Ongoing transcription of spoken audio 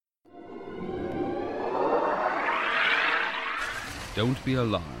Don't be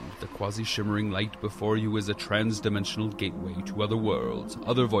alarmed. The quasi-shimmering light before you is a trans-dimensional gateway to other worlds,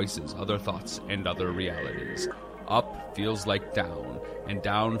 other voices, other thoughts, and other realities. Up feels like down, and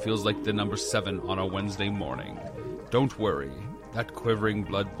down feels like the number 7 on a Wednesday morning. Don't worry. That quivering,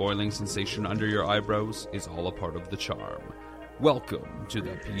 blood-boiling sensation under your eyebrows is all a part of the charm. Welcome to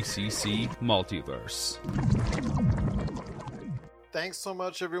the PCC Multiverse. Thanks so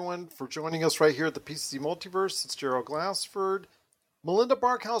much, everyone, for joining us right here at the PCC Multiverse. It's Gerald Glassford. Melinda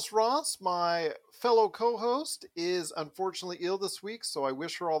Barkhouse-Ross, my fellow co-host, is unfortunately ill this week, so I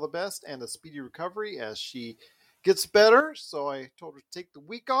wish her all the best and a speedy recovery as she gets better. So I told her to take the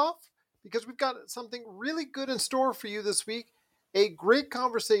week off because we've got something really good in store for you this week. A great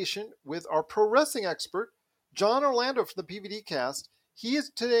conversation with our pro wrestling expert, John Orlando from the PVD Cast. He is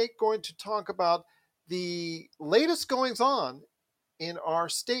today going to talk about the latest goings on in our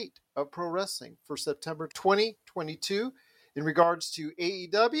state of pro wrestling for September 2022 in regards to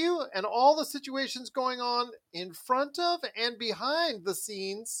AEW and all the situations going on in front of and behind the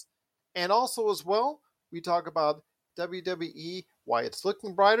scenes. And also as well, we talk about WWE, why it's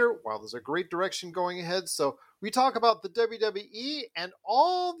looking brighter, while there's a great direction going ahead. So we talk about the WWE and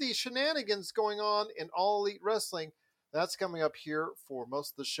all the shenanigans going on in All Elite Wrestling. That's coming up here for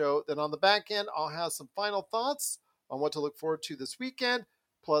most of the show. Then on the back end, I'll have some final thoughts on what to look forward to this weekend,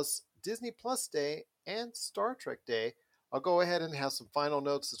 plus Disney Plus Day and Star Trek Day. I'll go ahead and have some final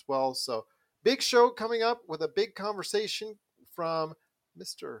notes as well. So big show coming up with a big conversation from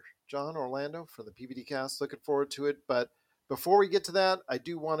Mr. John Orlando from the PVD Cast. Looking forward to it. But before we get to that, I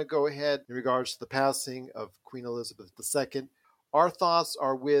do want to go ahead in regards to the passing of Queen Elizabeth II. Our thoughts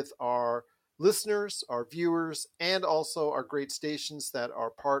are with our listeners, our viewers, and also our great stations that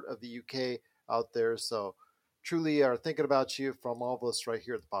are part of the UK out there. So truly are thinking about you from all of us right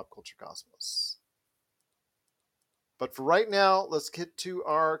here at the Pop Culture Cosmos. But for right now, let's get to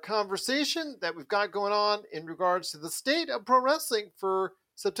our conversation that we've got going on in regards to the state of pro wrestling for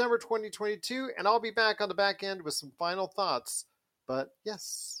September 2022. And I'll be back on the back end with some final thoughts. But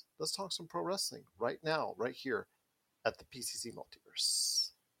yes, let's talk some pro wrestling right now, right here at the PCC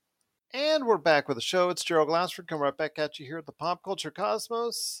Multiverse. And we're back with the show. It's Gerald Glassford coming right back at you here at the Pop Culture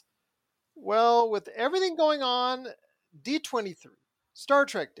Cosmos. Well, with everything going on, D23, Star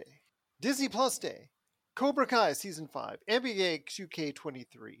Trek Day, Disney Plus Day, Cobra Kai Season 5, NBA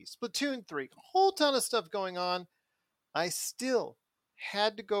 2K23, Splatoon 3, a whole ton of stuff going on. I still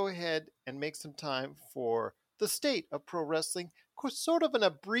had to go ahead and make some time for the state of pro wrestling. Of course, sort of an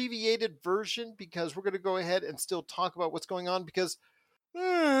abbreviated version because we're going to go ahead and still talk about what's going on because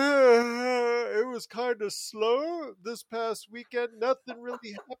it was kind of slow this past weekend. Nothing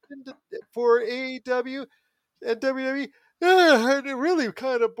really happened for AEW and WWE. It really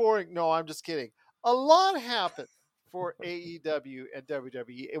kind of boring. No, I'm just kidding. A lot happened for AEW and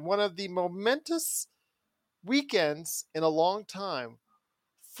WWE in one of the momentous weekends in a long time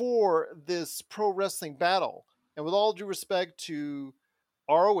for this pro wrestling battle. And with all due respect to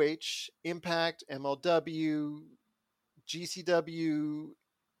ROH, Impact, MLW, GCW,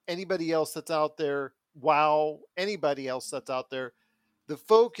 anybody else that's out there, WOW, anybody else that's out there, the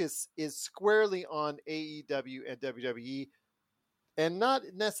focus is squarely on AEW and WWE. And not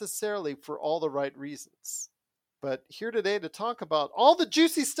necessarily for all the right reasons. But here today to talk about all the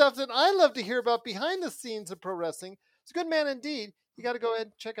juicy stuff that I love to hear about behind the scenes of pro wrestling. It's a good man indeed. You got to go ahead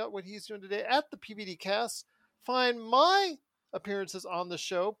and check out what he's doing today at the PVD Cast. Find my appearances on the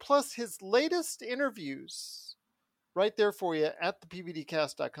show, plus his latest interviews right there for you at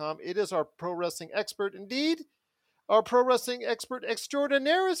thepvdcast.com. It is our pro wrestling expert indeed. Our pro wrestling expert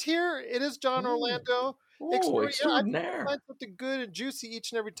extraordinaire is here. It is John Orlando. Extraordinaire. I find something good and juicy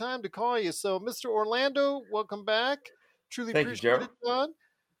each and every time to call you. So, Mr. Orlando, welcome back. Truly appreciate it, John.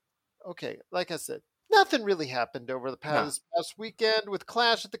 Okay, like I said, nothing really happened over the past weekend with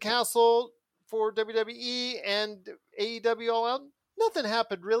Clash at the Castle for WWE and AEW All Out. Nothing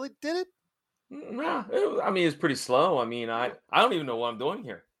happened really, did it? No, it's pretty slow. I don't even know what I'm doing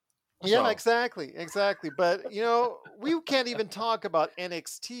here. Yeah, exactly. But, we can't even talk about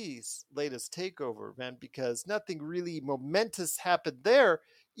NXT's latest takeover, man, because nothing really momentous happened there,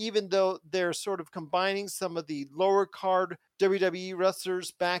 even though they're sort of combining some of the lower card WWE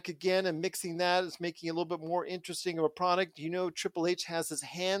wrestlers back again and mixing that is making it a little bit more interesting of a product. Triple H has his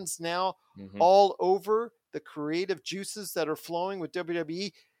hands now all over the creative juices that are flowing with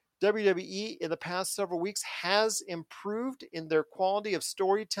WWE. WWE in the past several weeks has improved in their quality of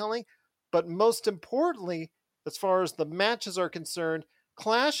storytelling, but most importantly, as far as the matches are concerned,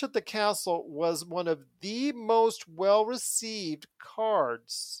 Clash at the Castle was one of the most well-received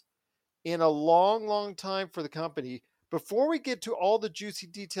cards in a long, long time for the company, before we get to all the juicy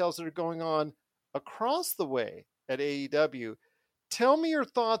details that are going on across the way at AEW, tell me your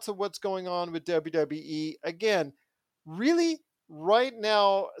thoughts of what's going on with WWE. Again, really, right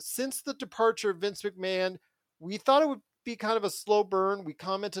now, since the departure of Vince McMahon, we thought it would be kind of a slow burn. We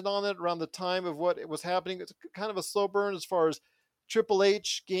commented on it around the time of what was happening. It's kind of a slow burn as far as Triple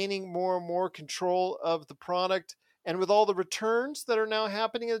H gaining more and more control of the product. And with all the returns that are now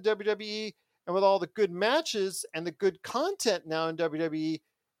happening in the WWE, and with all the good matches and the good content now in WWE,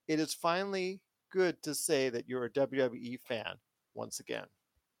 it is finally good to say that you're a WWE fan once again.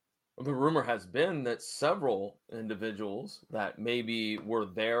 The rumor has been that several individuals that maybe were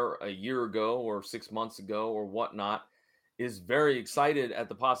there a year ago or 6 months ago or whatnot is very excited at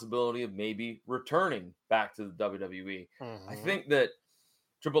the possibility of maybe returning back to the WWE. I think that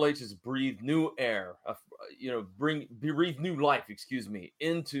Triple H has breathed new air, breathed new life,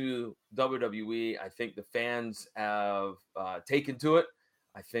 into WWE. I think the fans have taken to it.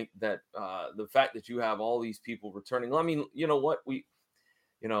 I think that the fact that you have all these people returning. I mean, you know what?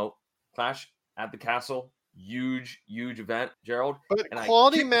 Clash at the Castle, huge event, Gerald. But and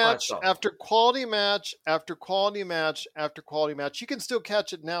quality match after quality match after quality match after quality match. You can still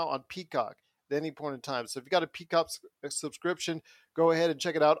catch it now on Peacock at any point in time. So if you got a Peacock subscription, go ahead and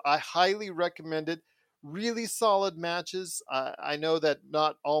check it out. I highly recommend it. Really solid matches. I know that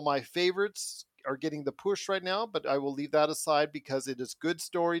not all my favorites are getting the push right now, but I will leave that aside because it is good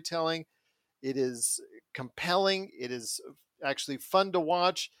storytelling. It is compelling. It is actually fun to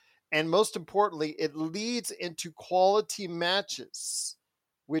watch. And most importantly, it leads into quality matches,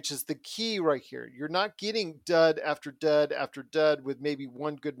 which is the key right here. You're not getting dud after dud after dud with maybe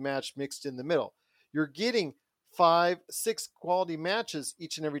one good match mixed in the middle. You're getting 5-6 quality matches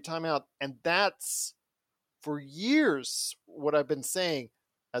each and every time out. And that's, for years, what I've been saying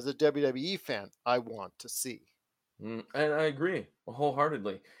as a WWE fan, I want to see. And I agree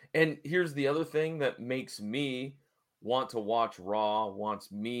wholeheartedly. And here's the other thing that makes me want to watch Raw,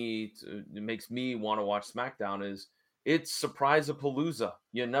 makes me want to watch SmackDown is it's Surprise-a-Palooza.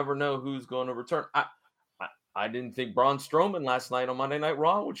 You never know who's going to return. I didn't think Braun Strowman last night on Monday Night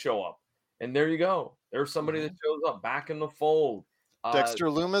Raw would show up. And there you go. There's somebody that shows up back in the fold. Dexter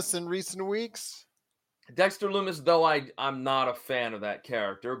Lumis in recent weeks. Dexter Lumis, though I'm not a fan of that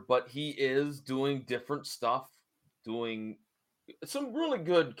character, but he is doing different stuff, doing some really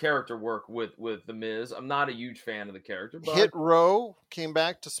good character work with The Miz. I'm not a huge fan of the character. But Hit Row came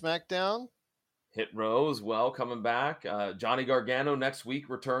back to SmackDown. Hit Row as well coming back. Johnny Gargano next week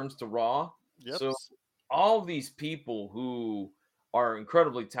returns to Raw. Yep. So all these people who are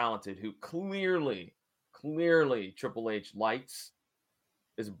incredibly talented, who clearly Triple H likes,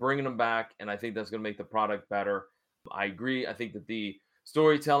 is bringing them back, and I think that's going to make the product better. I agree. I think that the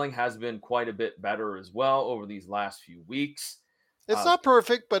storytelling has been quite a bit better as well over these last few weeks. It's not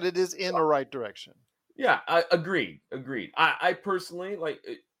perfect, but it is in the right direction. Yeah, I agreed. I personally, like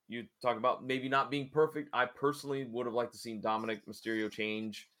you talk about maybe not being perfect, I personally would have liked to see Dominic Mysterio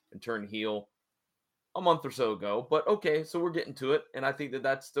change and turn heel a month or so ago. But okay, so we're getting to it, and I think that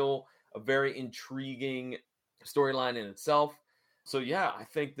that's still a very intriguing storyline in itself. So yeah, I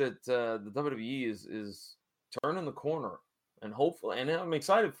think that the WWE is turning the corner, and hopefully, and I'm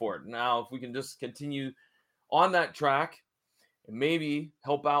excited for it. Now, if we can just continue on that track and maybe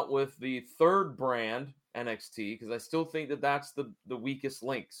help out with the third brand, NXT, because I still think that that's the weakest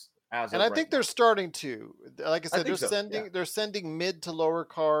links. And I think they're starting to, like I said, they're sending mid to lower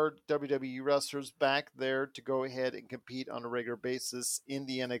card WWE wrestlers back there to go ahead and compete on a regular basis in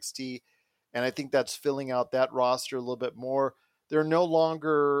the NXT, and I think that's filling out that roster a little bit more. They're no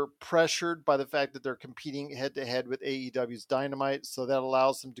longer pressured by the fact that they're competing head-to-head with AEW's Dynamite, so that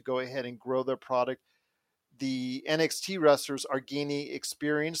allows them to go ahead and grow their product. The NXT wrestlers are gaining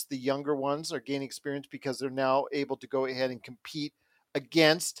experience. The younger ones are gaining experience because they're now able to go ahead and compete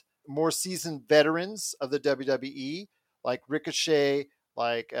against more seasoned veterans of the WWE, like Ricochet,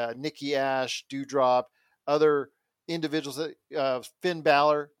 like Nikki Ash, Doudrop, other individuals, Finn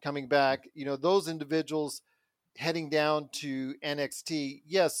Balor coming back. You know, those individuals heading down to NXT.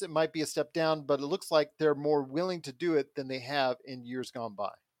 Yes, it might be a step down, but it looks like they're more willing to do it than they have in years gone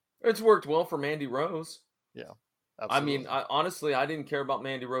by. It's worked well for Mandy Rose. Yeah, absolutely. I mean, honestly, I didn't care about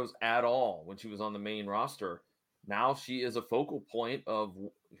Mandy Rose at all when she was on the main roster. Now she is a focal point of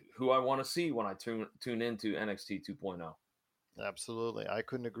who I want to see when I tune into NXT 2.0. Absolutely. I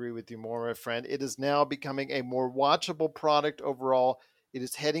couldn't agree with you more, my friend. It is now becoming a more watchable product overall. It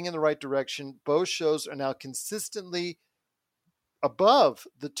is heading in the right direction. Both shows are now consistently above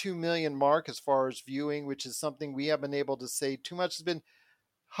the 2 million mark as far as viewing, which is something we have been able to say too much has been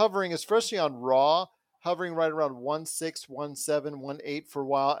hovering, especially on Raw, hovering right around 1.6, 1.7, 1.8 for a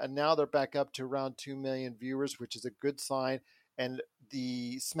while, and now they're back up to around 2 million viewers, which is a good sign. And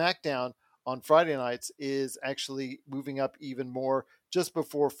the SmackDown on Friday nights is actually moving up even more just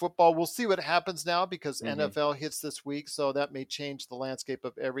before football. We'll see what happens now because NFL hits this week, so that may change the landscape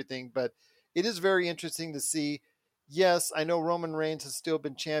of everything. But it is very interesting to see. Yes, I know Roman Reigns has still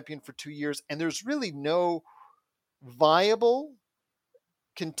been champion for 2 years, and there's really no viable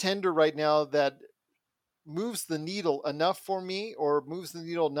contender right now that moves the needle enough for me or moves the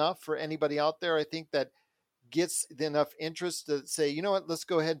needle enough for anybody out there. I think that gets enough interest to say, you know what, let's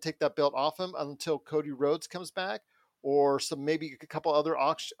go ahead and take that belt off him until Cody Rhodes comes back, or some maybe a couple other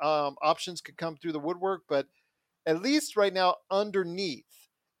options could come through the woodwork. But at least right now,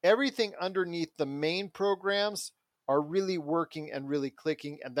 everything underneath the main programs are really working and really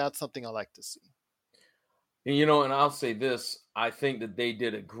clicking, and that's something I like to see. And I'll say this, I think that they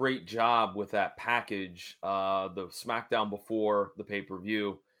did a great job with that package, the SmackDown before the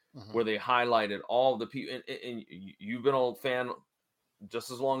pay-per-view, where they highlighted all the people. And you've been a fan just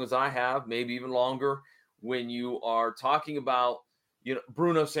as long as I have, maybe even longer, when you are talking about,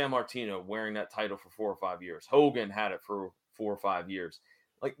 Bruno Sammartino wearing that title for 4 or 5 years. Hogan had it for 4 or 5 years.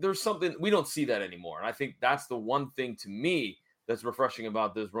 Like, there's something, we don't see that anymore. And I think that's the one thing to me that's refreshing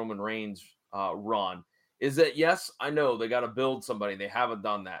about this Roman Reigns run. Is that, yes, I know they got to build somebody. They haven't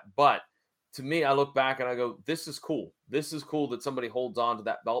done that. But to me, I look back and I go, this is cool. This is cool that somebody holds on to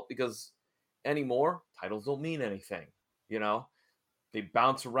that belt, because anymore, titles don't mean anything. They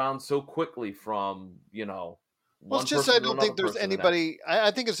bounce around so quickly from, well, it's just, I don't think there's anybody. I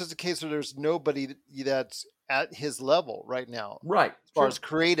think it's just a case where there's nobody that's at his level right now. Right. As far as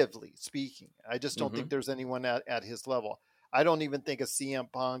creatively speaking, I just don't think there's anyone at his level. I don't even think a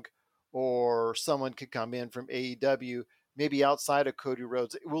CM Punk or someone could come in from AEW, maybe outside of Cody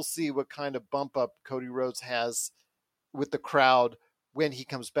Rhodes. We'll see what kind of bump up Cody Rhodes has with the crowd when he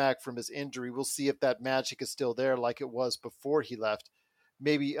comes back from his injury. We'll see if that magic is still there like it was before he left.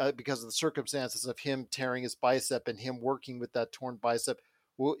 Maybe because of the circumstances of him tearing his bicep and him working with that torn bicep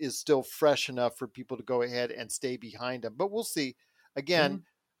is still fresh enough for people to go ahead and stay behind him. But we'll see. Again,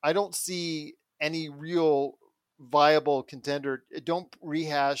 I don't see any real viable contender. Don't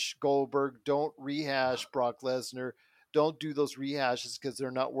rehash Goldberg. Don't rehash Brock Lesnar. Don't do those rehashes because they're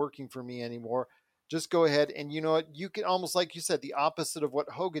not working for me anymore. Just go ahead and, you know what, you can almost, like you said, the opposite of what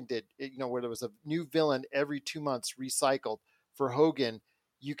Hogan did, where there was a new villain every 2 months recycled for Hogan.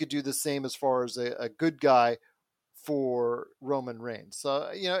 You could do the same as far as a good guy for Roman Reigns. So,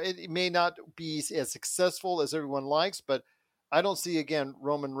 it may not be as successful as everyone likes, but I don't see, again,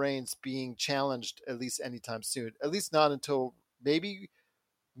 Roman Reigns being challenged at least anytime soon. At least not until maybe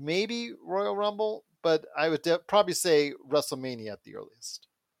Royal Rumble, but I would probably say WrestleMania at the earliest.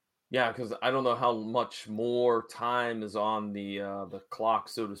 Yeah, because I don't know how much more time is on the clock,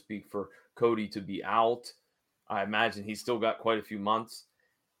 so to speak, for Cody to be out. I imagine he's still got quite a few months.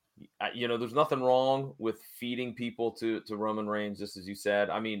 There's nothing wrong with feeding people to Roman Reigns, just as you said.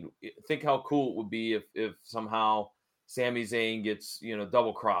 I mean, think how cool it would be if somehow Sami Zayn gets,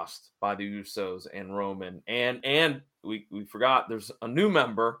 double crossed by the Usos and Roman. And we forgot there's a new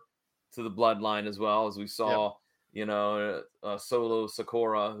member to the bloodline as well, as we saw, Solo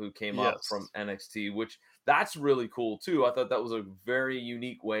Sakura, who came up from NXT, which that's really cool too. I thought that was a very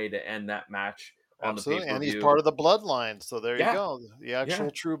unique way to end that match. Absolutely, and he's part of the bloodline. So there you go. The actual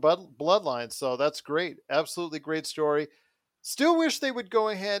true bloodline. So that's great. Absolutely great story. Still wish they would go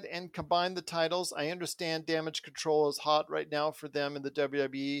ahead and combine the titles. I understand Damage Control is hot right now for them in the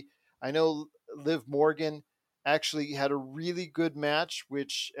WWE. I know Liv Morgan actually had a really good match,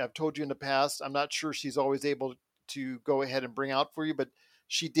 which I've told you in the past. I'm not sure she's always able to go ahead and bring out for you, but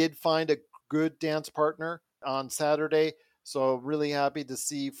she did find a good dance partner on Saturday. So really happy to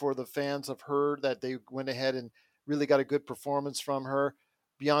see for the fans of her that they went ahead and really got a good performance from her.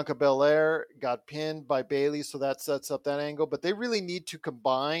 Bianca Belair got pinned by Bayley, so that sets up that angle. But they really need to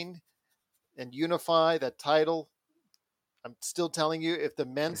combine and unify that title. I'm still telling you, if the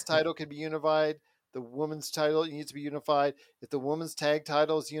men's title can be unified, the women's title needs to be unified. If the women's tag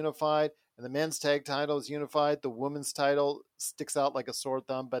title is unified and the men's tag title is unified, the women's title sticks out like a sore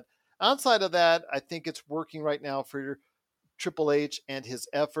thumb. But outside of that, I think it's working right now for Triple H and his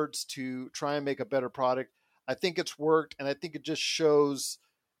efforts to try and make a better product. I think it's worked, and I think it just shows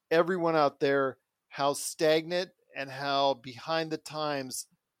everyone out there how stagnant and how behind the times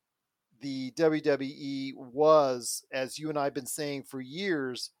the WWE was, as you and I have been saying for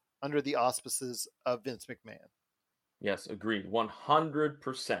years, under the auspices of Vince McMahon. Yes, agreed.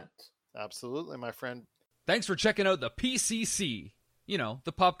 100%. Absolutely, my friend. Thanks for checking out the PCC,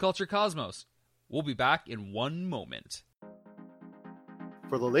 the Pop Culture Cosmos. We'll be back in one moment.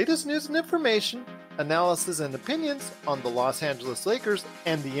 For the latest news and information, analysis and opinions on the Los Angeles Lakers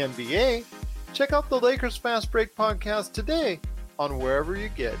and the NBA, check out the Lakers Fast Break podcast today on wherever you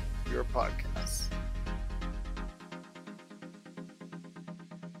get your podcasts.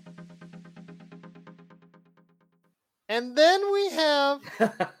 And then we have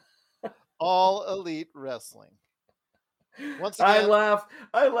All Elite Wrestling. Once again,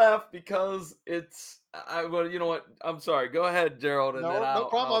 I laugh because well, you know what? I'm sorry. Go ahead, Gerald. And no then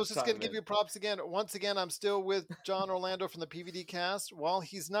problem. I'll I was just going to chime give you props again. Once again, I'm still with John Orlando from the PVD cast. While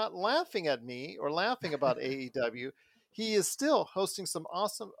he's not laughing at me or laughing about AEW, he is still hosting some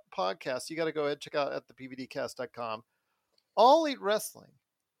awesome podcasts. You got to go ahead and check out at thepvdcast.com. All Elite Wrestling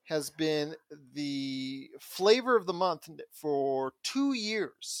has been the flavor of the month for 2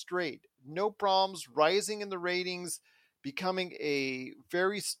 years straight. No problems, rising in the ratings, becoming a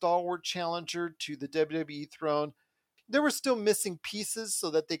very stalwart challenger to the WWE throne. There were still missing pieces so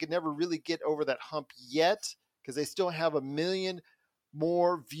that they could never really get over that hump yet, because they still have 1 million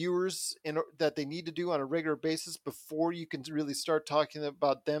more viewers that they need to do on a regular basis before you can really start talking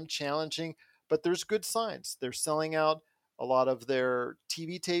about them challenging. But there's good signs. They're selling out a lot of their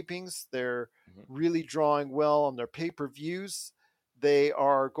TV tapings. They're really drawing well on their pay-per-views. They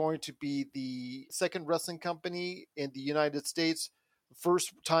are going to be the second wrestling company in the United States,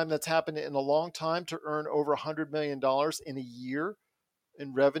 first time that's happened in a long time, to earn over $100 million in a year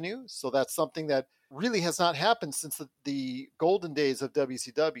in revenue. So that's something that really has not happened since the golden days of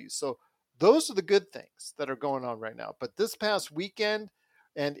WCW. So those are the good things that are going on right now. But this past weekend,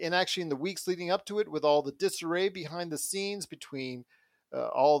 and actually in the weeks leading up to it, with all the disarray behind the scenes between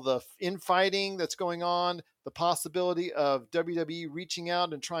all the infighting that's going on, the possibility of WWE reaching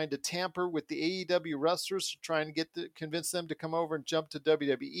out and trying to tamper with the AEW wrestlers, trying to convince them to come over and jump to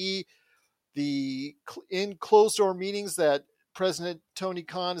WWE, the in closed-door meetings that President Tony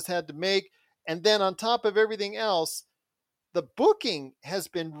Khan has had to make, and then on top of everything else, the booking has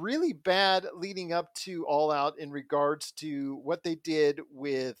been really bad leading up to All Out in regards to what they did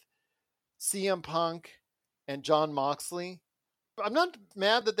with CM Punk and Jon Moxley. I'm not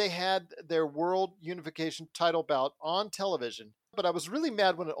mad that they had their World Unification title bout on television, but I was really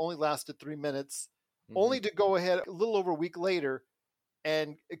mad when it only lasted 3 minutes, only to go ahead a little over a week later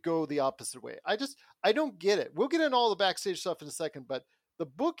and go the opposite way. I don't get it. We'll get into all the backstage stuff in a second, but the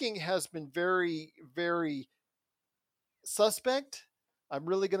booking has been very, very suspect. I'm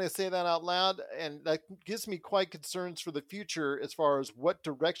really going to say that out loud, and that gives me quite concerns for the future as far as what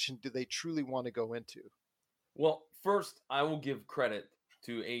direction do they truly want to go into. Well, first, I will give credit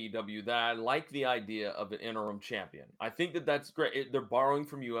to AEW that I like the idea of an interim champion. I think that's great. They're borrowing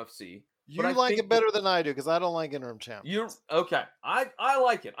from UFC. You like it better than I do, because I don't like interim champions. Okay. I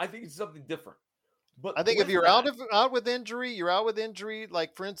like it. I think it's something different. But I think if you're out with injury, you're out with injury.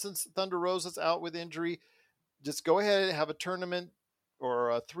 Like, for instance, Thunder Rosa's out with injury. Just go ahead and have a tournament or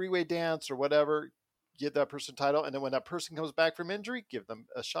a three-way dance or whatever. Give that person a title, and then when that person comes back from injury, give them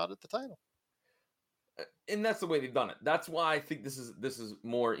a shot at the title. And that's the way they've done it. That's why I think this is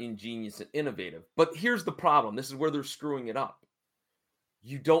more ingenious and innovative. But here's the problem. This is where they're screwing it up.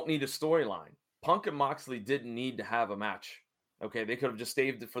 You don't need a storyline. Punk and Moxley didn't need to have a match. Okay, they could have just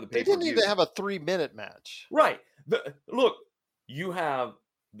saved it for the pay-per-view. They didn't need to have a 3-minute match. Right. Look, you have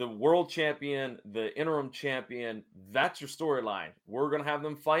the world champion, the interim champion. That's your storyline. We're going to have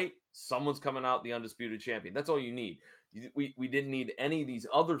them fight. Someone's coming out the undisputed champion. That's all you need. We didn't need any of these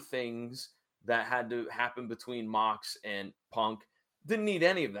other things that had to happen between Mox and Punk. Didn't need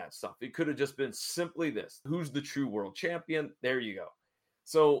any of that stuff. It could have just been simply this. Who's the true world champion? There you go.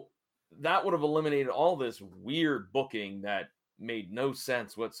 So that would have eliminated all this weird booking that made no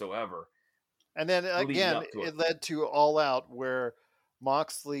sense whatsoever. And then again, it led to All Out, where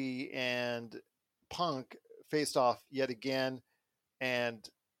Moxley and Punk faced off yet again, and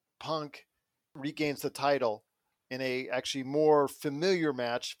Punk regains the title in a actually more familiar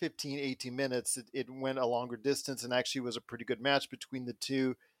match, 15, 18 minutes. It went a longer distance and actually was a pretty good match between the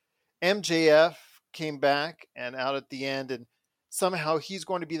two. MJF came back and out at the end, and somehow he's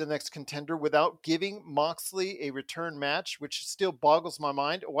going to be the next contender without giving Moxley a return match, which still boggles my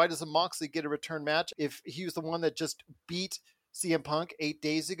mind. Why doesn't Moxley get a return match if he was the one that just beat CM Punk 8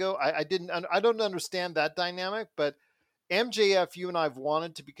 days ago? I don't understand that dynamic, but MJF, you and I have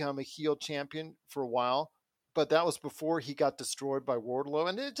wanted to become a heel champion for a while, but that was before he got destroyed by Wardlow.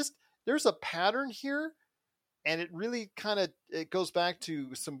 And there's a pattern here, and it really it goes back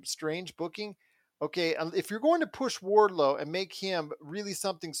to some strange booking. Okay, if you're going to push Wardlow and make him really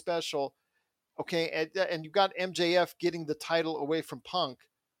something special, okay, and you've got MJF getting the title away from Punk,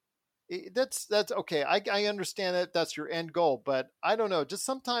 That's okay. I understand that that's your end goal, but I don't know. Just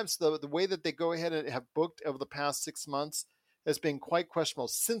sometimes the way that they go ahead and have booked over the past 6 months has been quite questionable.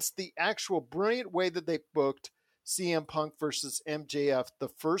 Since the actual brilliant way that they booked CM Punk versus MJF the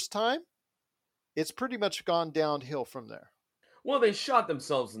first time, it's pretty much gone downhill from there. Well, they shot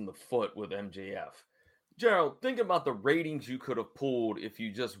themselves in the foot with MJF. Gerald, think about the ratings you could have pulled if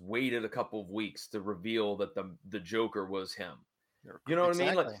you just waited a couple of weeks to reveal that the Joker was him. You know what I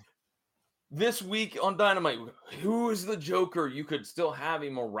mean? Like this week on Dynamite, who is the Joker? You could still have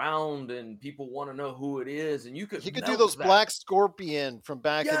him around, and people want to know who it is, and you could do those Black Scorpion from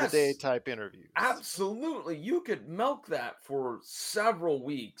back in the day type interviews. Absolutely, you could milk that for several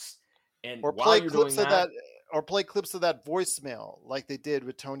weeks, and or play clips of that, or play clips of that voicemail like they did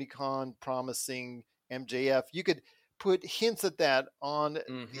with Tony Khan promising MJF. You could put hints at that on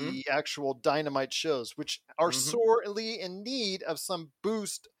the actual Dynamite shows, which are sorely in need of some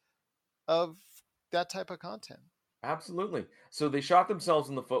boost of that type of content. Absolutely. So they shot themselves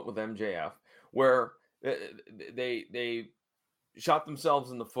in the foot with MJF, where they shot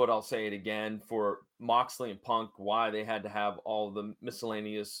themselves in the foot, I'll say it again, for Moxley and Punk. Why they had to have all the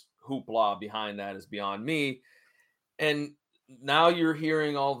miscellaneous hoopla behind that is beyond me. And now you're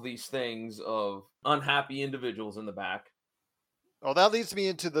hearing all these things of unhappy individuals in the back. Oh, that leads me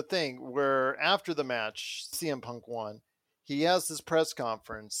into the thing where after the match, CM Punk won. He has this press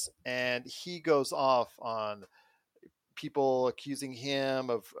conference and he goes off on people accusing him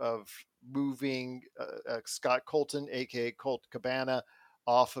of moving Scott Colton, aka Colt Cabana,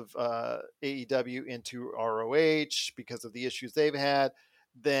 off of AEW into ROH because of the issues they've had.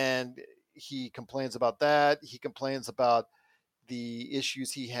 Then he complains about that. He complains about the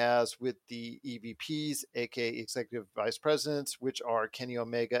issues he has with the EVPs, aka Executive Vice Presidents, which are Kenny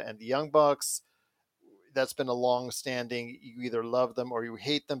Omega and the Young Bucks. That's been a long-standing, you either love them or you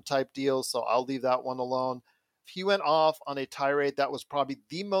hate them type deal, so I'll leave that one alone. He went off on a tirade that was probably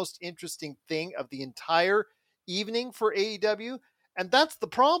the most interesting thing of the entire evening for AEW, and that's the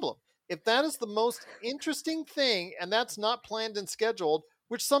problem. If that is the most interesting thing, and that's not planned and scheduled,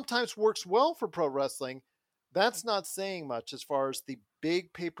 which sometimes works well for pro wrestling, that's not saying much as far as the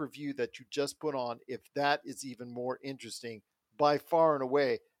big pay-per-view that you just put on, if that is even more interesting by far and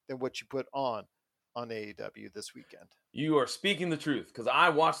away than what you put on AEW this weekend. You are speaking the truth, because I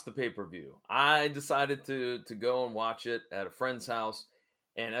watched the pay-per-view. I decided to go and watch it at a friend's house,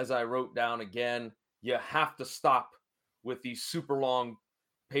 and as I wrote down again, you have to stop with these super long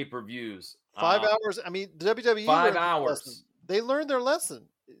pay-per-views. 5 hours. I mean, WWE 5 hours. They learned their lesson.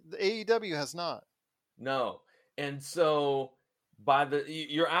 The AEW has not. No. And so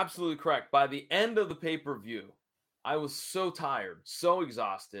you're absolutely correct. By the end of the pay-per-view, I was so tired, so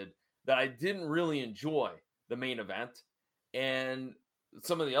exhausted that I didn't really enjoy the main event. And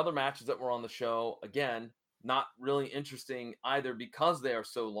some of the other matches that were on the show, again, not really interesting either because they are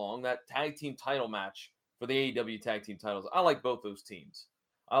so long. That tag team title match for the AEW tag team titles, I like both those teams.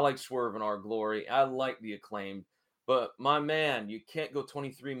 I like Swerve and Our Glory. I like the Acclaimed. But my man, you can't go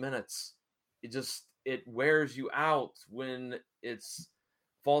 23 minutes. It wears you out when it's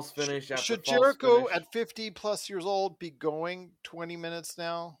false finish after Should false Jericho finish. at 50 plus years old be going 20 minutes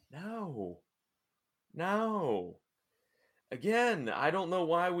now? No. Again, I don't know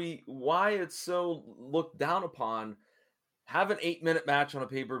why it's so looked down upon. Have an 8-minute match on a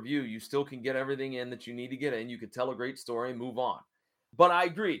pay-per-view. You still can get everything in that you need to get in. You could tell a great story and move on. But I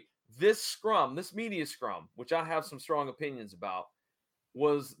agree. This media scrum, which I have some strong opinions about,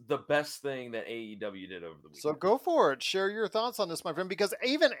 was the best thing that AEW did over the weekend. So go for it. Share your thoughts on this, my friend, because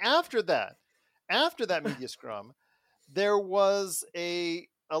even after that media scrum, there was a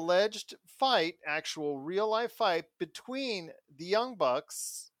alleged fight, actual real life fight between the Young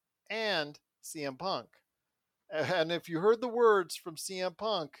Bucks and CM Punk. And if you heard the words from CM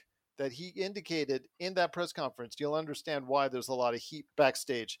Punk that he indicated in that press conference, you'll understand why there's a lot of heat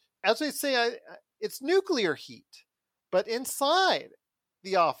backstage. As they say, it's nuclear heat, but inside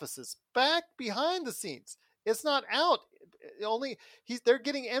the offices, back behind the scenes. It's not out. They're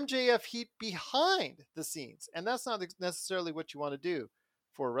getting MJF heat behind the scenes, and that's not necessarily what you want to do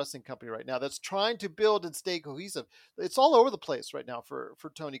for a wrestling company right now that's trying to build and stay cohesive. It's all over the place right now for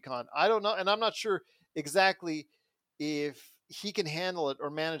Tony Khan. I don't know, and I'm not sure exactly if he can handle it or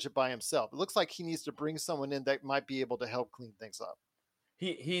manage it by himself. It looks like he needs to bring someone in that might be able to help clean things up.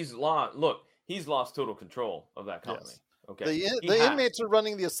 He's lost total control of that company. Yes. Okay. The inmates are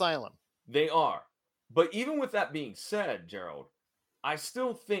running the asylum. They are. But even with that being said, Gerald, I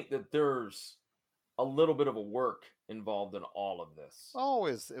still think that there's a little bit of a work involved in all of this.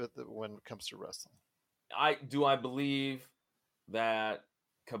 Always when it comes to wrestling. I believe that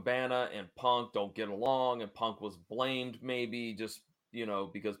Cabana and Punk don't get along, and Punk was blamed maybe just,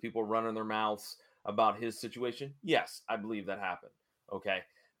 because people were running their mouths about his situation. Yes, I believe that happened. Okay.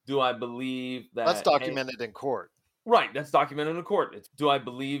 Do I believe that That's documented in court. Right, that's documented in court. Do I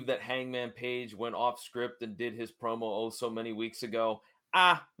believe that Hangman Page went off script and did his promo so many weeks ago?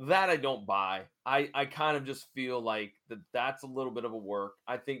 That I don't buy. I kind of just feel like that's a little bit of a work.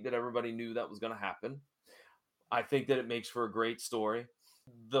 I think that everybody knew that was going to happen. I think that it makes for a great story.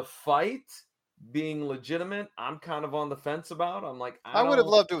 The fight being legitimate, I'm kind of on the fence about. I'm like, I would have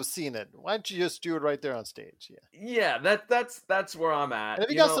loved to have seen it. Why don't you just do it right there on stage? Yeah, that's where I'm at. And if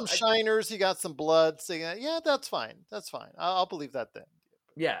you got some shiners, you got some blood, saying, yeah, that's fine. That's fine. I'll believe that then.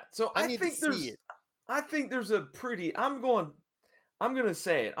 Yeah, so I need to see it. I think there's a pretty. I'm going to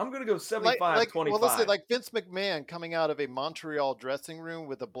say it. I'm going to go 75-25. Well, let's say like Vince McMahon coming out of a Montreal dressing room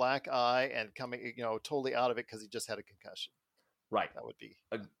with a black eye and coming, totally out of it because he just had a concussion. Right. That would be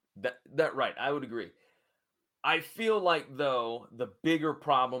that right. I would agree. I feel like, though, the bigger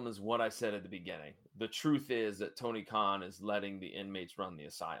problem is what I said at the beginning. The truth is that Tony Khan is letting the inmates run the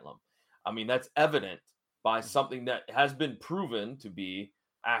asylum. I mean, that's evident by something that has been proven to be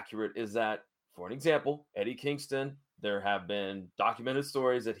accurate, is that, for an example, Eddie Kingston, there have been documented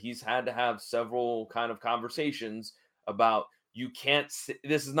stories that he's had to have several kind of conversations about, you can't sit,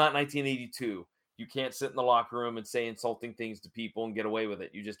 this is not 1982. You can't sit in the locker room and say insulting things to people and get away with it.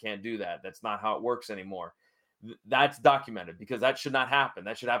 You just can't do that. That's not how it works anymore. That's documented, because that should not happen.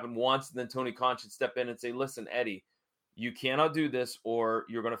 That should happen once, and then Tony Khan should step in and say, listen, Eddie, you cannot do this or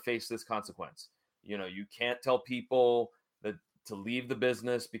you're going to face this consequence. You can't tell people that to leave the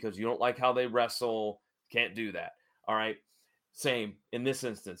business because you don't like how they wrestle. Can't do that. All right. Same in this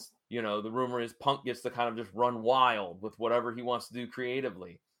instance. The rumor is Punk gets to kind of just run wild with whatever he wants to do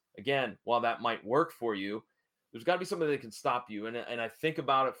creatively. Again, while that might work for you, there's got to be somebody that can stop you. And I think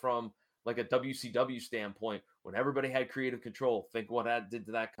about it from like a WCW standpoint, when everybody had creative control. Think what that did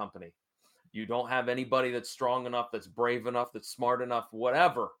to that company. You don't have anybody that's strong enough, that's brave enough, that's smart enough,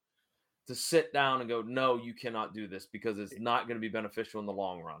 whatever, to sit down and go, no, you cannot do this, because it's not going to be beneficial in the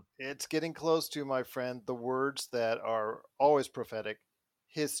long run. It's getting close to, my friend, the words that are always prophetic.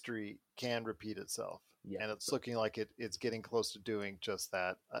 History can repeat itself. Yeah. And it's looking like it's getting close to doing just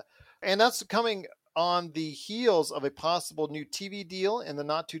that. And that's coming on the heels of a possible new TV deal in the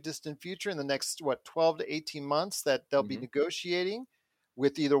not too distant future, in the next, 12 to 18 months, that they'll be negotiating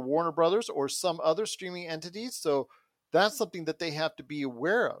with either Warner Brothers or some other streaming entities. So that's something that they have to be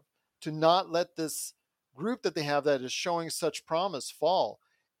aware of, to not let this group that they have that is showing such promise fall.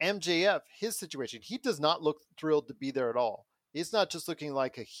 MJF, his situation, he does not look thrilled to be there at all. It's not just looking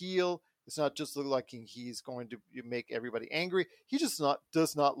like a heel. It's not just looking like he's going to make everybody angry. He just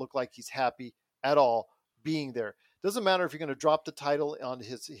does not look like he's happy at all being there. Doesn't matter if you're going to drop the title on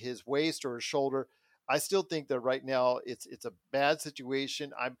his waist or his shoulder. I still think that right now it's a bad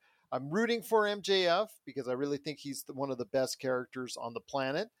situation. I'm rooting for MJF because I really think he's one of the best characters on the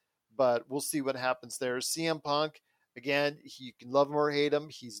planet, but we'll see what happens there. CM Punk, again, you can love him or hate him.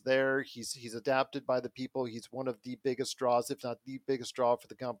 He's there. He's adapted by the people. He's one of the biggest draws, if not the biggest draw for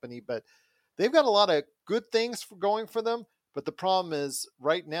the company. But they've got a lot of good things going for them. But the problem is,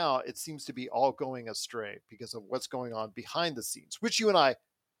 right now, it seems to be all going astray because of what's going on behind the scenes, which you and I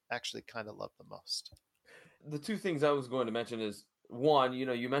actually kind of love the most. The two things I was going to mention is, one,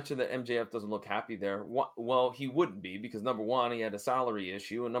 you mentioned that MJF doesn't look happy there. Well, he wouldn't be, because number one, he had a salary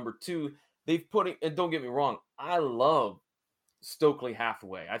issue. And number two, and don't get me wrong, I love Stokely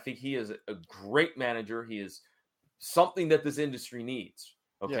Hathaway. I think he is a great manager. He is something that this industry needs.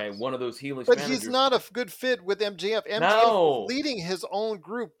 Okay, yes. One of those heelish but managers. He's not a good fit with MJF. MJF was leading his own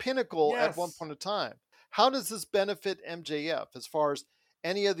group, Pinnacle, at one point in time. How does this benefit MJF as far as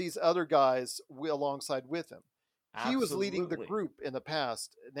any of these other guys alongside with him? Absolutely. He was leading the group in the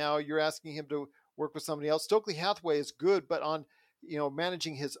past. Now you're asking him to work with somebody else. Stokely Hathaway is good, but on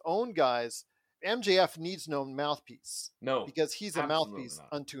managing his own guys, MJF needs no mouthpiece. No, because he's a mouthpiece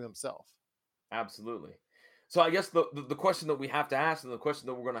unto himself. Absolutely. So I guess the question that we have to ask, and the question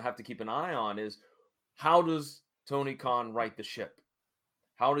that we're going to have to keep an eye on, is how does Tony Khan right the ship?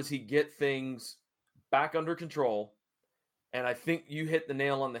 How does he get things back under control? And I think you hit the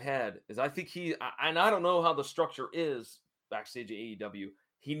nail on the head. I think and I don't know how the structure is backstage at AEW.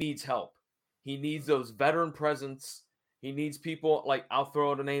 He needs help. He needs those veteran presence. He needs people like, I'll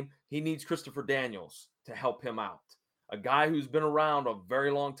throw out a name. He needs Christopher Daniels to help him out. A guy who's been around a very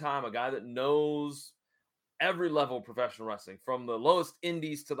long time, a guy that knows every level of professional wrestling, from the lowest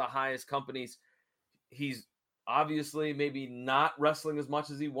indies to the highest companies. He's obviously maybe not wrestling as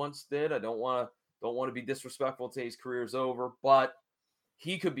much as he once did. I don't want to be disrespectful to say his career's over, but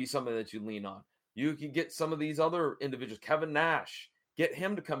he could be something that you lean on. You can get some of these other individuals, Kevin Nash, get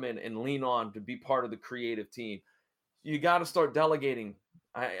him to come in and lean on to be part of the creative team. You got to start delegating.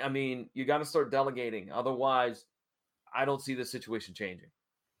 I mean, you got to start delegating. Otherwise, I don't see the situation changing.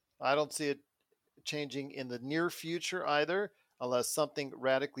 I don't see it changing in the near future either, unless something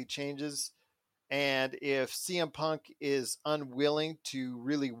radically changes. And if CM Punk is unwilling to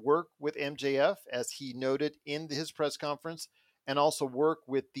really work with MJF, as he noted in his press conference, and also work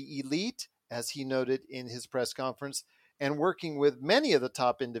with the Elite, as he noted in his press conference, and working with many of the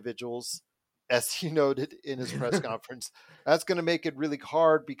top individuals, as he noted in his press conference, that's going to make it really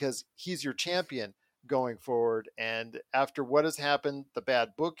hard because he's your champion going forward. And after what has happened, the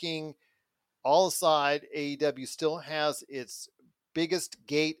bad booking, all aside, AEW still has its biggest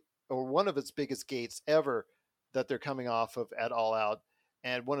gate, or one of its biggest gates ever, that they're coming off of at All Out,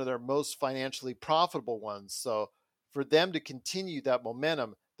 and one of their most financially profitable ones. So for them to continue that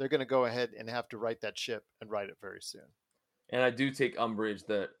momentum, they're going to go ahead and have to right that ship and right it very soon. And I do take umbrage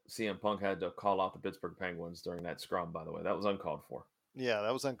that CM Punk had to call out the Pittsburgh Penguins during that scrum, by the way. That was uncalled for. Yeah,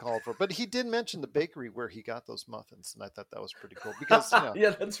 that was uncalled for. But he did mention the bakery where he got those muffins, and I thought that was pretty cool because, yeah,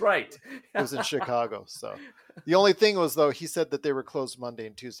 that's right. It was in Chicago. So the only thing was, though, he said that they were closed Monday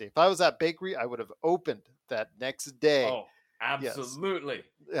and Tuesday. If I was at bakery, I would have opened that next day. Oh, absolutely.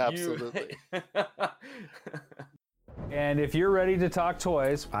 Yes. Absolutely. And if you're ready to talk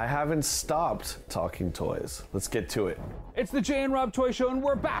toys, I haven't stopped talking toys. Let's get to it. it's the Jay and Rob Toy Show, and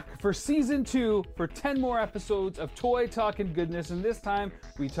we're back for season 2 for 10 more episodes of toy talking goodness. And this time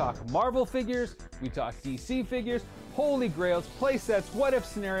we talk Marvel figures, we talk DC figures, holy grails, play sets, what if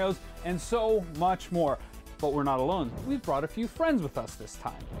scenarios, and so much more. But we're not alone. We've brought a few friends with us this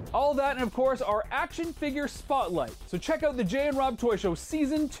time. All that and of course our action figure spotlight. So check out the Jay and Rob Toy Show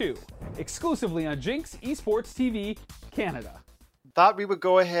season 2, exclusively on Jinx Esports TV Canada. Thought we would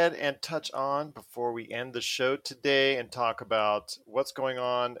go ahead and touch on, before we end the show today, and talk about what's going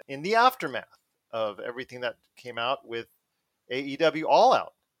on in the aftermath of everything that came out with AEW All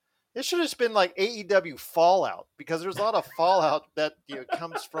Out. It should have just been like AEW Fallout, because there's a lot of fallout that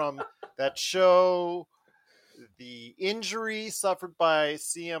comes from that show. The injury suffered by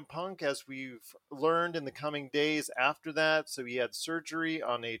CM Punk, as we've learned in the coming days after that. So he had surgery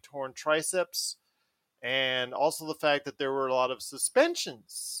on a torn triceps. And also the fact that there were a lot of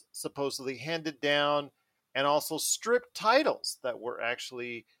suspensions supposedly handed down, and also stripped titles that were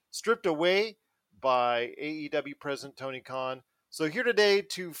actually stripped away by AEW President Tony Khan. So here today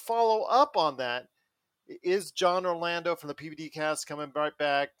to follow up on that is John Orlando from the PVD Cast, coming right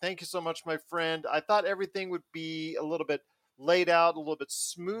back. Thank you so much, my friend. I thought everything would be a little bit laid out, a little bit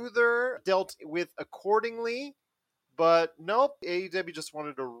smoother, dealt with accordingly. But nope, AEW just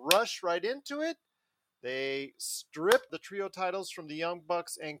wanted to rush right into it. They stripped the trio titles from the Young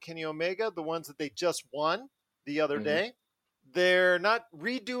Bucks and Kenny Omega, the ones that they just won the other day. They're not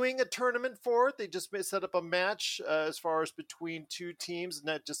redoing a tournament for it. They just set up a match as far as between two teams, and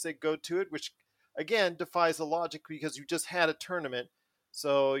that just said go to it, which again defies the logic, because you just had a tournament.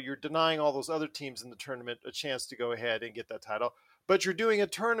 So you're denying all those other teams in the tournament a chance to go ahead and get that title. But you're doing a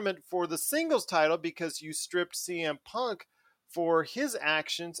tournament for the singles title because you stripped CM Punk for his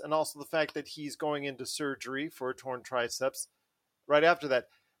actions, and also the fact that he's going into surgery for a torn triceps right after that.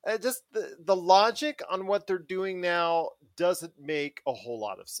 Just the logic on what they're doing now doesn't make a whole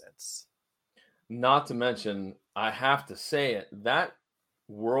lot of sense. Not to mention, I have to say it, that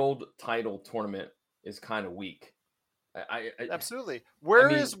world title tournament is kind of weak. Absolutely. Where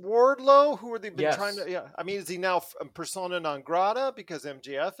is Wardlow? Who are they been trying to? Yeah, I mean, is he now persona non grata because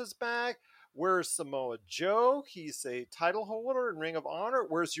MJF is back? Where's Samoa Joe? He's a title holder in Ring of Honor.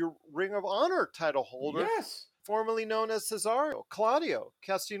 Where's your Ring of Honor title holder? Yes. Formerly known as Cesaro, Claudio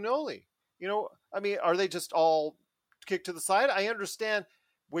Castagnoli. I mean, are they just all kicked to the side? I understand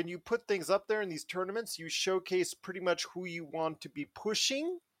when you put things up there in these tournaments, you showcase pretty much who you want to be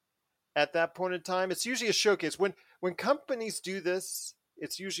pushing at that point in time. It's usually a showcase. When companies do this,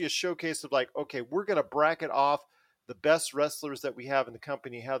 it's usually a showcase of like, okay, we're going to bracket off the best wrestlers that we have in the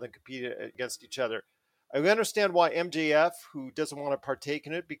company, have them compete against each other. I understand why MJF, who doesn't want to partake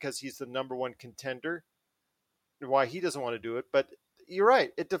in it because he's the number one contender, why he doesn't want to do it. But you're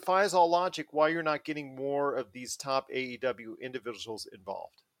right. It defies all logic why you're not getting more of these top AEW individuals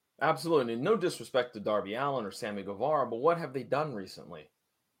involved. Absolutely. And no disrespect to Darby Allin or Sammy Guevara, but what have they done recently?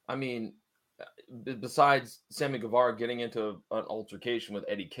 I mean, besides Sammy Guevara getting into an altercation with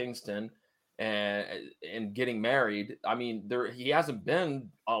Eddie Kingston and getting married, I mean, he hasn't been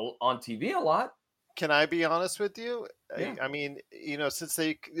on TV a lot. Can I be honest with you? Yeah. I mean, since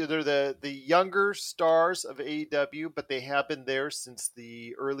they're the younger stars of AEW, but they have been there since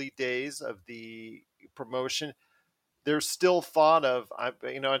the early days of the promotion. They're still thought of,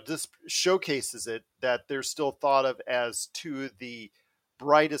 this showcases it, that they're still thought of as two of the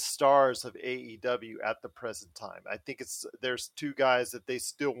brightest stars of AEW at the present time. I think there's two guys that they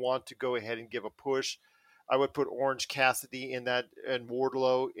still want to go ahead and give a push. I would put Orange Cassidy in that and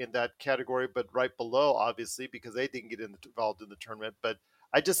Wardlow in that category, but right below, obviously, because they didn't get involved in the tournament. But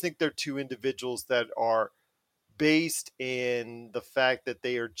I just think they're two individuals that are based in the fact that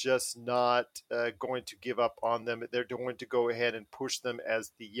they are just not going to give up on them. They're going to go ahead and push them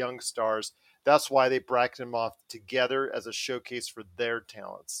as the young stars. That's why they bracket them off together as a showcase for their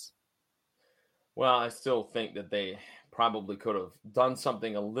talents. Well, I still think that they probably could have done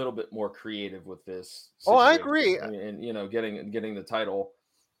something a little bit more creative with this situation. Oh, I agree. And getting the title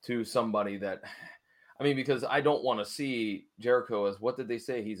to somebody that, because I don't want to see Jericho as, what did they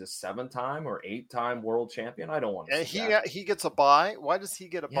say? He's a 7-time or 8-time world champion. I don't want to see that. He gets a bye. Why does he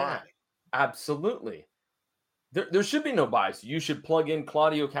get a bye? Absolutely. There should be no buys. You should plug in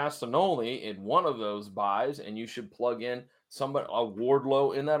Claudio Castagnoli in one of those buys, and you should plug in a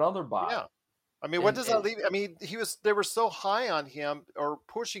Wardlow in that other buy. Yeah. What does that leave? They were so high on him, or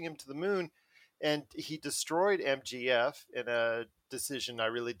pushing him to the moon, and he destroyed MGF in a decision I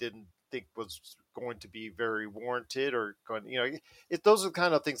really didn't think was going to be very warranted, or going, those are the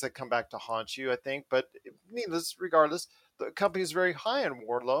kind of things that come back to haunt you, I think. But regardless, the company is very high on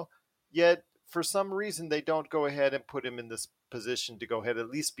Wardlow, yet for some reason they don't go ahead and put him in this position to go ahead at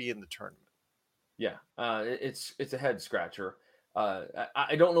least be in the tournament. Yeah, it's a head scratcher.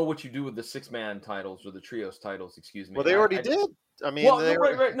 I don't know what you do with the 6-man titles, or the trios titles, excuse me. Well, they already did.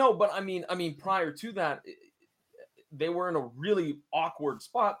 Right. No, but prior to that, they were in a really awkward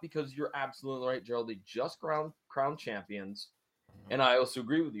spot, because you're absolutely right, Gerald. They just crowned champions, and I also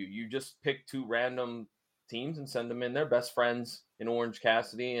agree with you. You just pick two random teams and send them in. Their best friends in Orange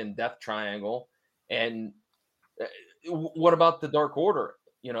Cassidy and Death Triangle. And what about the Dark Order?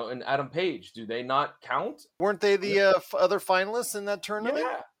 And Adam Page, do they not count? Weren't they the other finalists in that tournament?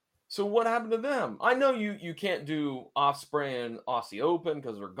 Yeah. So what happened to them? I know you can't do Ospreay and Aussie Open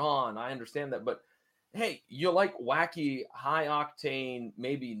because they're gone. I understand that. But, hey, you like wacky, high-octane,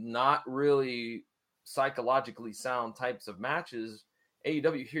 maybe not really psychologically sound types of matches.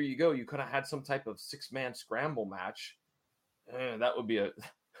 AEW, here you go. You could have had some type of 6-man scramble match.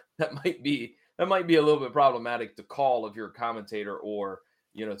 That might be a little bit problematic to call if you're a commentator, or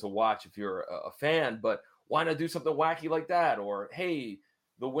to watch if you're a fan. But why not do something wacky like that? Or, hey,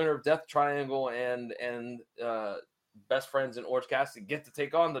 the winner of Death Triangle and best friends in Orange Cassidy get to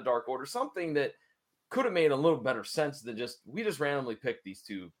take on the Dark Order. Something that could have made a little better sense than we just randomly picked these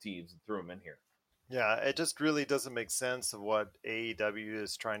two teams and threw them in here. Yeah, it just really doesn't make sense of what AEW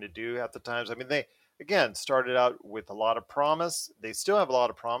is trying to do at the times. They, again, started out with a lot of promise. They still have a lot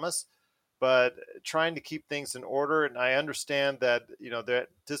of promise, but trying to keep things in order. And I understand that, that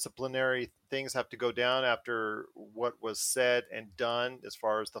disciplinary things have to go down after what was said and done, as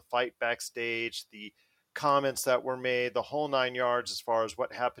far as the fight backstage, the comments that were made, the whole 9 yards, as far as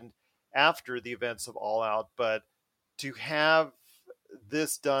what happened after the events of All Out. But to have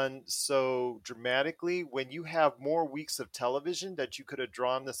this done so dramatically when you have more weeks of television that you could have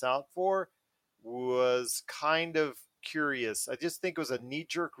drawn this out for, was kind of curious. I just think it was a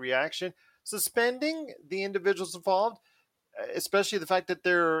knee-jerk reaction. Suspending the individuals involved, especially the fact that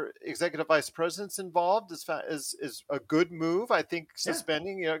they're executive vice presidents involved, is a good move. I think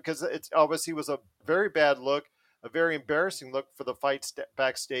suspending, because it obviously was a very bad look, a very embarrassing look for the fight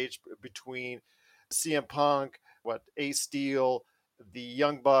backstage between CM Punk, Ace Steel, the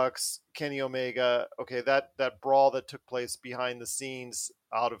Young Bucks, Kenny Omega. Okay, that brawl that took place behind the scenes,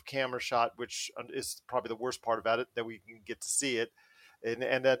 out of camera shot, which is probably the worst part about it, that we can get to see it.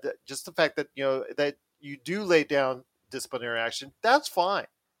 And that just the fact that, that you do lay down disciplinary action, that's fine.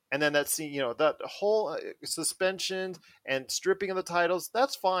 And then that scene, that whole suspension and stripping of the titles,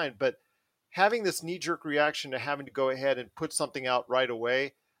 that's fine. But having this knee-jerk reaction to having to go ahead and put something out right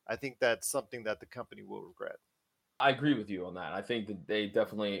away, I think that's something that the company will regret. I agree with you on that. I think that they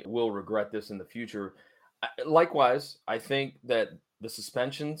definitely will regret this in the future. Likewise, I think that the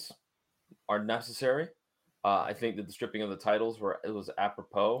suspensions are necessary. I think that the stripping of the titles was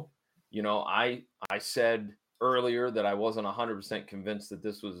apropos. I said earlier that I wasn't 100% convinced that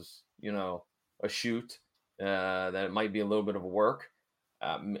this was, a shoot, that it might be a little bit of a work.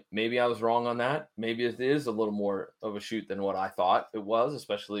 Maybe I was wrong on that. Maybe it is a little more of a shoot than what I thought it was,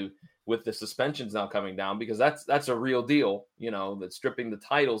 especially with the suspensions now coming down, because that's a real deal. That stripping the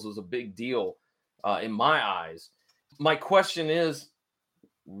titles was a big deal in my eyes. My question is,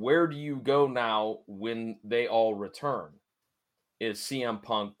 where do you go now when they all return? Is CM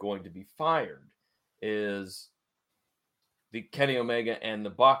Punk going to be fired? Is the Kenny Omega and the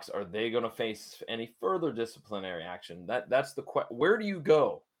Bucks, are they going to face any further disciplinary action? That's the question. Where do you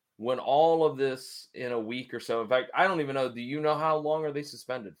go when all of this in a week or so? In fact, I don't even know. Do you know how long are they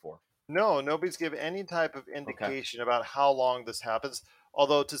suspended for? No, nobody's given any type of indication about how long this happens.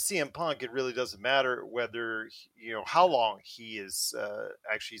 Although to CM Punk, it really doesn't matter whether, how long he is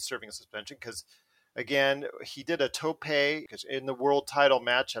actually serving a suspension. Because, again, he did a tope in the world title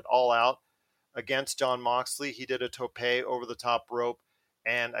match at All Out against Jon Moxley. He did a tope over the top rope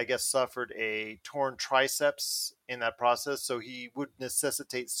and I guess suffered a torn triceps in that process. So he would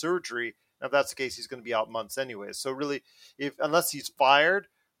necessitate surgery. Now, if that's the case, he's going to be out months anyway. So really, unless he's fired,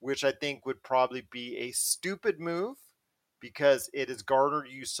 which I think would probably be a stupid move because it has garnered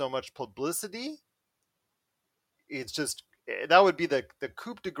you so much publicity. It's just, that would be the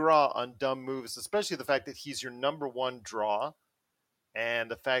coup de grace on dumb moves, especially the fact that he's your number one draw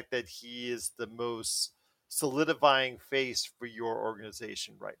and the fact that he is the most solidifying face for your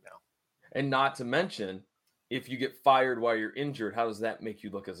organization right now. And not to mention, if you get fired while you're injured, how does that make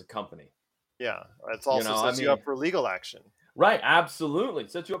you look as a company? Yeah, it's also sets you up for legal action. Right, absolutely.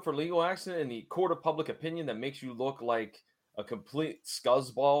 Sets you up for legal action in the court of public opinion that makes you look like a complete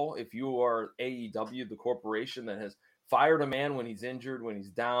scuzzball if you are AEW, the corporation that has fired a man when he's injured, when he's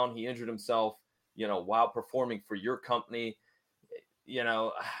down. He injured himself, while performing for your company,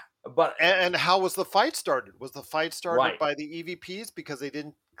 But and how was the fight started? Was the fight started right. by the EVPs because they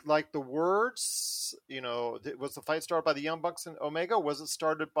didn't like the words? Was the fight started by the Young Bucks and Omega? Or was it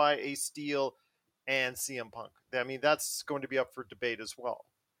started by Ace Steel and CM Punk? I mean, that's going to be up for debate as well.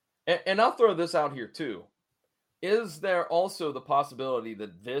 And I'll throw this out here too. Is there also the possibility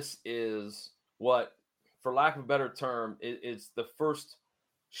that this is what, for lack of a better term, is the first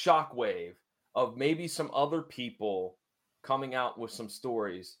shockwave of maybe some other people coming out with some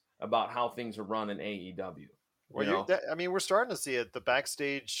stories about how things are run in AEW? Well, we're starting to see it. The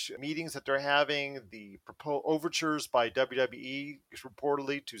backstage meetings that they're having, the overtures by WWE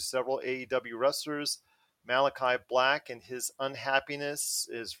reportedly to several AEW wrestlers, Malachi Black and his unhappiness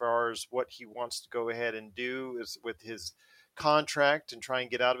as far as what he wants to go ahead and do is with his contract and try and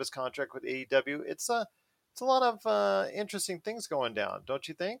get out of his contract with AEW. It's a lot of interesting things going down, don't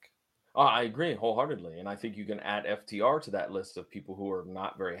you think? I agree wholeheartedly. And I think you can add FTR to that list of people who are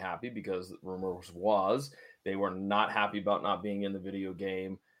not very happy because rumors was they were not happy about not being in the video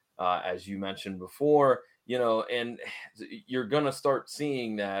game, as you mentioned before, and you're going to start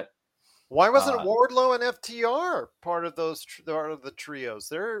seeing that. Why wasn't Wardlow and FTR part of the trios?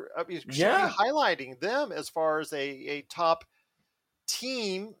 Should be highlighting them as far as a top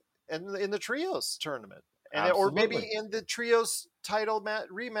team in the trios tournament. Or maybe in the trios title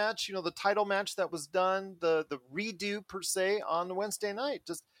rematch, the title match that was done, the redo per se on Wednesday night.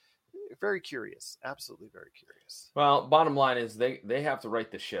 Just very curious, absolutely very curious. Well, bottom line is they have to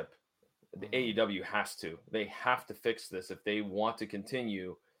right the ship. The AEW has to. They have to fix this if they want to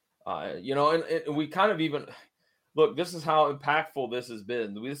continue. And we kind of even look. This is how impactful this has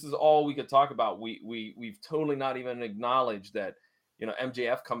been. This is all we could talk about. We've totally not even acknowledged that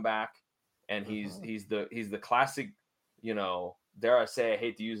MJF come back. And he's the classic, dare I say, I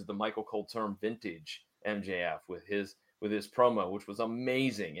hate to use the Michael Cole term, vintage MJF with his promo, which was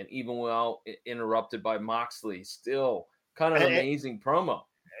amazing, and even while interrupted by Moxley, still kind of amazing promo.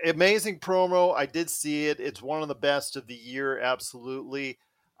 Amazing promo. I did see it. It's one of the best of the year. Absolutely.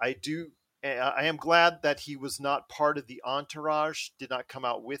 I am glad that he was not part of the entourage. Did not come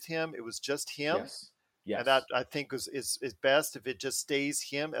out with him. It was just him. Yes. And that I think is best if it just stays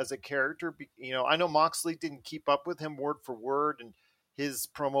him as a character. I know Moxley didn't keep up with him word for word, and his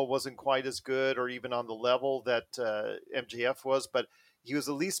promo wasn't quite as good or even on the level that MJF was, but he was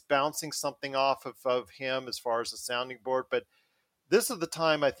at least bouncing something off of him as far as the sounding board. But this is the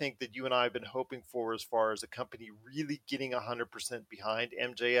time I think that you and I have been hoping for as far as a company really getting 100% behind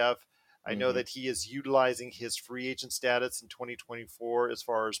MJF. I know that he is utilizing his free agent status in 2024 as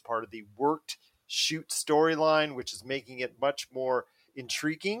far as part of the worked shoot storyline, which is making it much more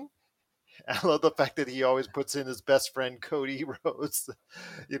intriguing. I love the fact that he always puts in his best friend Cody Rhodes,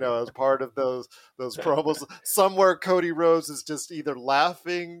 as part of those promos. Somewhere Cody Rhodes is just either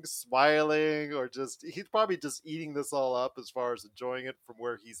laughing, smiling, or he's probably just eating this all up as far as enjoying it from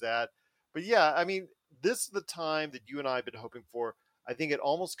where he's at. But yeah, I mean, this is the time that you and I have been hoping for. I think it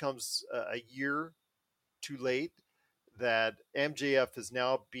almost comes a year too late that MJF is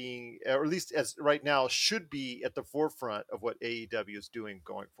now being, or at least as right now, should be at the forefront of what AEW is doing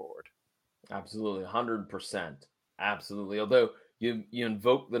going forward. Absolutely, 100%. Absolutely. Although you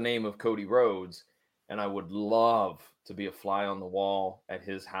invoke the name of Cody Rhodes, and I would love to be a fly on the wall at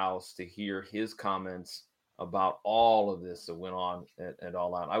his house to hear his comments about all of this that went on at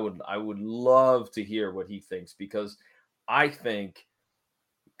All Out. I would love to hear what he thinks, because I think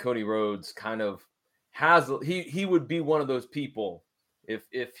Cody Rhodes kind of he would be one of those people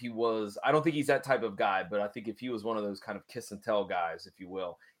if he was. I don't think he's that type of guy, but I think if he was one of those kind of kiss and tell guys, if you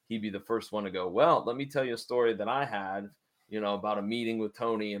will, he'd be the first one to go, well, let me tell you a story that I had, about a meeting with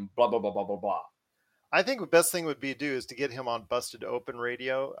Tony and blah, blah, blah, blah, blah, blah. I think the best thing would be to do is to get him on Busted Open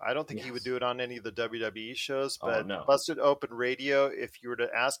Radio. I don't think he would Yes. do it on any of the WWE shows, but no. Busted Open Radio, if you were to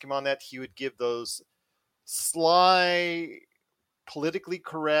ask him on that, he would give those sly, politically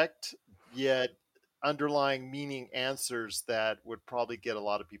correct, yet underlying meaning answers that would probably get a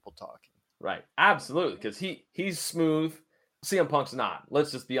lot of people talking. Right. Absolutely. Because he's smooth. CM Punk's not.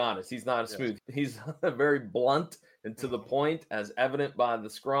 Let's just be honest. He's not smooth. He's very blunt and to the point, as evident by the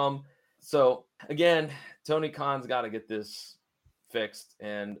scrum. So, again, Tony Khan's got to get this fixed.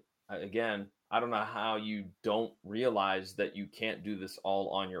 And, again, I don't know how you don't realize that you can't do this all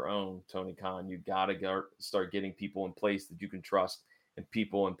on your own, Tony Khan. You got to start getting people in place that you can trust and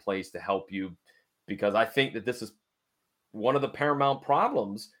people in place to help you, because I think that this is one of the paramount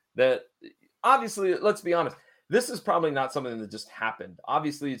problems that, obviously, let's be honest, this is probably not something that just happened.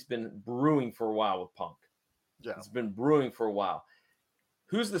 Obviously, it's been brewing for a while with Punk. Yeah. It's been brewing for a while.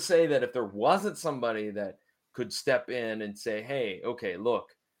 Who's to say that if there wasn't somebody that could step in and say, hey, okay,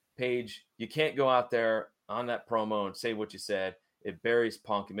 look, Paige, you can't go out there on that promo and say what you said. It buries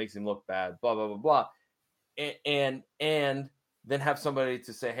Punk. It makes him look bad, blah, blah, blah, blah. And then have somebody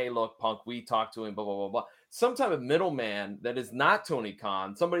to say, hey, look, Punk, we talked to him, blah, blah, blah, blah. Some type of middleman that is not Tony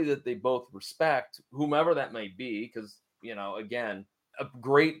Khan, somebody that they both respect, whomever that may be, because, again, a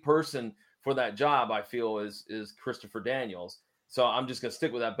great person for that job, I feel, is Christopher Daniels. So I'm just going to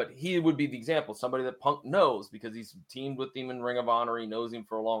stick with that. But he would be the example, somebody that Punk knows because he's teamed with him in Ring of Honor. He knows him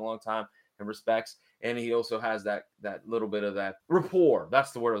for a long, long time and respects. And he also has that little bit of that rapport.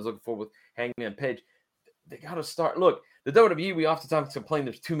 That's the word I was looking for with Hangman Page. They got to start. Look, the WWE, we oftentimes complain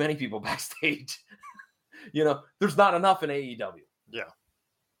there's too many people backstage. There's not enough in AEW. Yeah,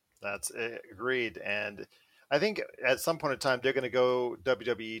 that's agreed. And I think at some point in time, they're going to go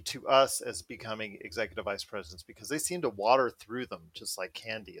WWE to us as becoming executive vice presidents, because they seem to water through them just like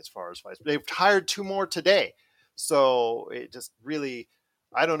candy as far as vice. They've hired 2 more today. So it just really,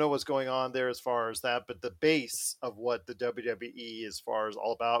 I don't know what's going on there as far as that, but the base of what the WWE as far as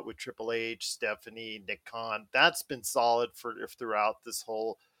all about with Triple H, Stephanie, Nick Khan, that's been solid throughout this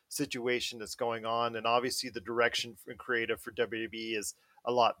whole situation that's going on. And obviously the direction and creative for WWE is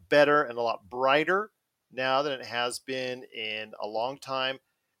a lot better and a lot brighter now than it has been in a long time.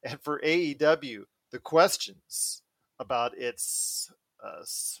 And for AEW, the questions about its,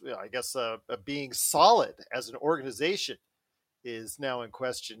 being solid as an organization is now in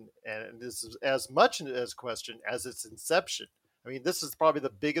question. And this is as much as question as its inception. I mean, this is probably the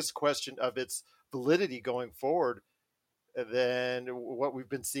biggest question of its validity going forward than what we've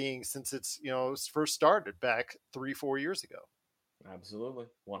been seeing since it's first started back 3-4 years ago. Absolutely.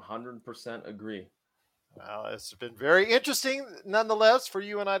 100% agree. Well, it's been very interesting nonetheless for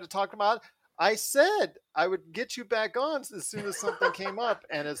you and I to talk about. I said I would get you back on as soon as something came up,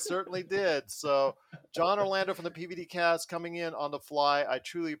 and it certainly did. So John Orlando from the PVD Cast coming in on the fly. I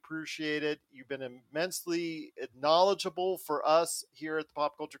truly appreciate it. You've been immensely knowledgeable for us here at the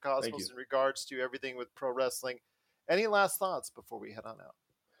Pop Culture Cosmos in regards to everything with pro wrestling. Any last thoughts before we head on out?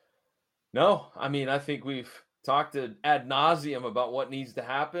 No, I mean, I think we've talked ad nauseum about what needs to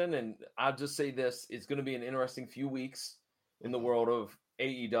happen. And I'll just say this, it's going to be an interesting few weeks in the world of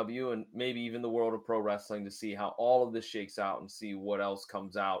AEW and maybe even the world of pro wrestling to see how all of this shakes out and see what else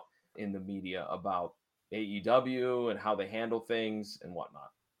comes out in the media about AEW and how they handle things and whatnot.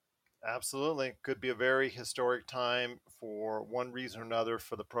 Absolutely. Could be a very historic time for one reason or another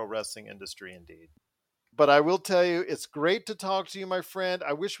for the pro wrestling industry indeed. But I will tell you, it's great to talk to you, my friend.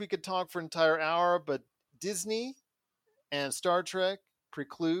 I wish we could talk for an entire hour, but Disney and Star Trek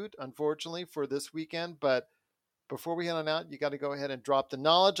preclude, unfortunately, for this weekend. But before we head on out, you got to go ahead and drop the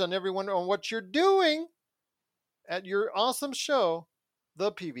knowledge on everyone on what you're doing at your awesome show,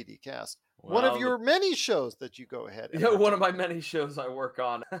 the PVD Cast. Well, one of your many shows that you go ahead and one of my many shows I work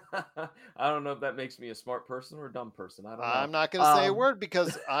on. I don't know if that makes me a smart person or a dumb person. I don't know. I'm not going to say a word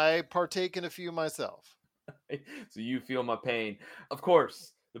because I partake in a few myself. So you feel my pain. Of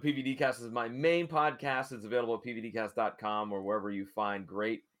course, the PVD Cast is my main podcast. It's available at pvdcast.com or wherever you find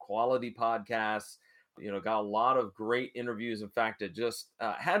great quality podcasts. Got a lot of great interviews. In fact, I just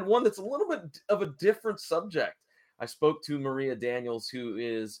had one that's a little bit of a different subject. I spoke to Maria Daniels, who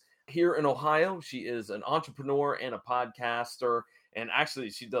is here in Ohio. She is an entrepreneur and a podcaster, and actually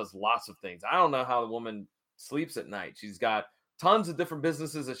she does lots of things. I don't know how the woman sleeps at night. She's got tons of different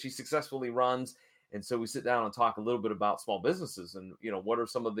businesses that she successfully runs. And so we sit down and talk a little bit about small businesses and, what are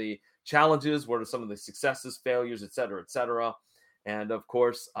some of the challenges, what are some of the successes, failures, et cetera, et cetera. And of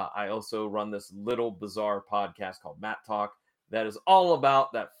course, I also run this little bizarre podcast called Matt Talk that is all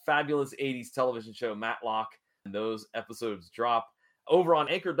about that fabulous 80s television show, Matlock. And those episodes drop over on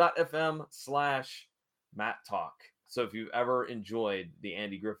anchor.fm/Matt Talk. So if you've ever enjoyed the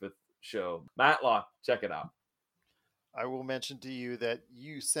Andy Griffith show, Matlock, check it out. I will mention to you that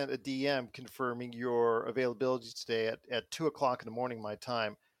you sent a DM confirming your availability today at 2 o'clock in the morning, my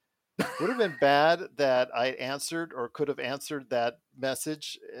time. Would have been bad that I answered or could have answered that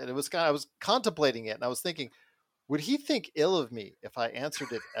message. And I was contemplating it, and I was thinking, would he think ill of me if I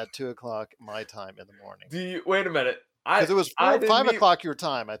answered it at 2 o'clock my time in the morning? Wait a minute. Because it was 5 o'clock your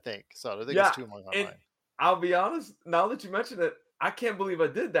time, I think. So I think it's 2 o'clock mine. I'll be honest, now that you mention it, I can't believe I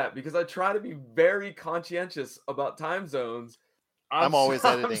did that because I try to be very conscientious about time zones. I'm always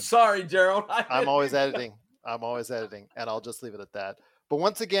editing. I'm sorry, Gerald. I'm always editing, and I'll just leave it at that. But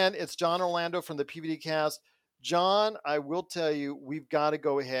once again, it's John Orlando from the PVD Cast. John, I will tell you, we've got to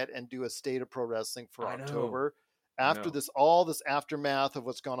go ahead and do a State of Pro Wrestling for October. After all this aftermath of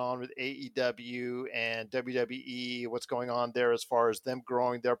what's going on with AEW and WWE, what's going on there as far as them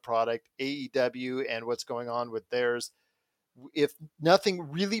growing their product, AEW, and what's going on with theirs. If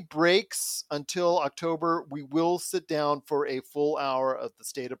nothing really breaks until October, we will sit down for a full hour of the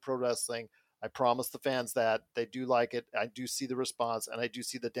State of Pro Wrestling. I promise the fans that. They do like it. I do see the response, and I do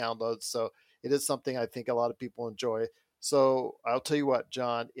see the downloads. So it is something I think a lot of people enjoy. So I'll tell you what,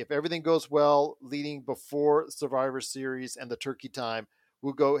 John, if everything goes well leading before Survivor Series and the Turkey Time,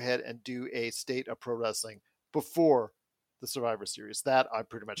 we'll go ahead and do a State of Pro Wrestling before the Survivor Series. That I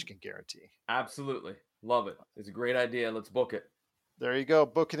pretty much can guarantee. Absolutely. Love it. It's a great idea. Let's book it. There you go.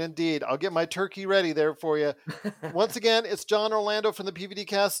 Book it indeed. I'll get my turkey ready there for you. Once again, it's John Orlando from the PVD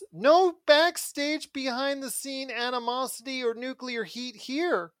Cast. No backstage behind the scene animosity or nuclear heat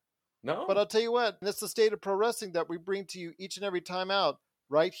here. No. But I'll tell you what, it's the State of Pro Wrestling that we bring to you each and every time out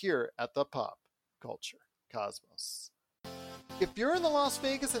right here at the Pop Culture Cosmos. If you're in the Las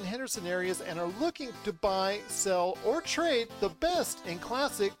Vegas and Henderson areas and are looking to buy, sell, or trade the best in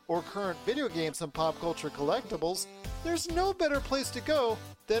classic or current video games and pop culture collectibles, there's no better place to go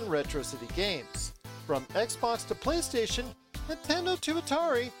than Retro City Games. From Xbox to PlayStation, Nintendo to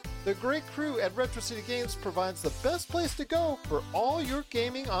Atari, the great crew at Retro City Games provides the best place to go for all your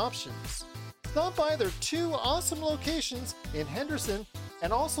gaming options. Stop by their 2 awesome locations in Henderson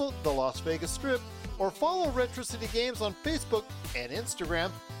and also the Las Vegas Strip, or follow Retro City Games on Facebook and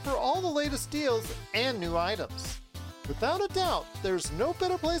Instagram for all the latest deals and new items. Without a doubt, there's no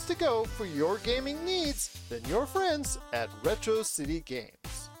better place to go for your gaming needs than your friends at Retro City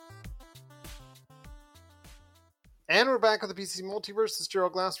Games. And we're back with the PCC Multiverse. This is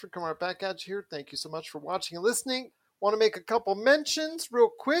Gerald Glassford coming right back at you here. Thank you so much for watching and listening. Want to make a couple mentions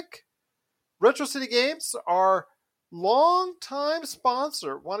real quick. Retro City Games are long-time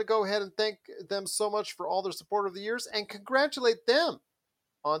sponsor. Want to go ahead and thank them so much for all their support over the years and congratulate them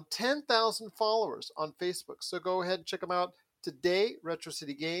on 10,000 followers on Facebook. So go ahead and check them out today, Retro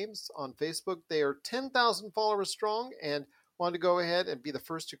City Games on Facebook. They are 10,000 followers strong and wanted to go ahead and be the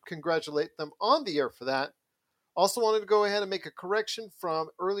first to congratulate them on the air for that. Also wanted to go ahead and make a correction from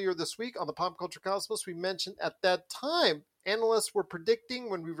earlier this week on the Pop Culture Cosmos. We mentioned at that time, analysts were predicting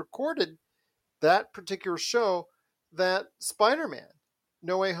when we recorded that particular show that Spider-Man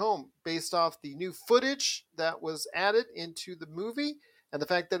No Way Home, based off the new footage that was added into the movie and the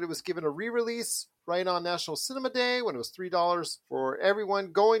fact that it was given a re-release right on National Cinema Day when it was $3 for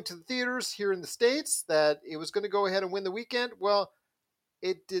everyone going to the theaters here in the States, that it was going to go ahead and win the weekend. Well,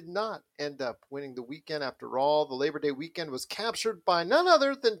 it did not end up winning the weekend after all. The Labor Day weekend was captured by none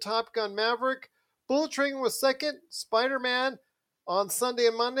other than Top Gun Maverick. Bullet Train was second. Spider-Man on Sunday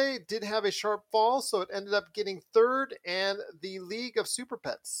and Monday did have a sharp fall, so it ended up getting third, and the League of Super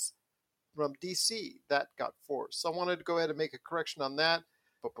Pets from DC, that got fourth. So I wanted to go ahead and make a correction on that.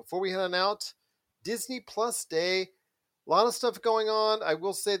 But before we head on out, Disney Plus Day, a lot of stuff going on. I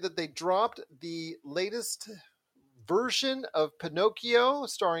will say that they dropped the latest version of Pinocchio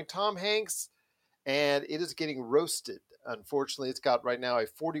starring Tom Hanks, and it is getting roasted. Unfortunately, it's got right now a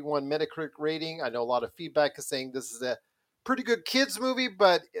 41 Metacritic rating. I know a lot of feedback is saying this is a pretty good kids movie,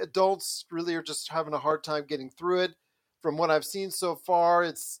 but adults really are just having a hard time getting through it. From what I've seen so far,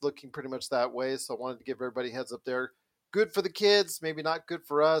 it's looking pretty much that way. So I wanted to give everybody a heads up there. Good for the kids, maybe not good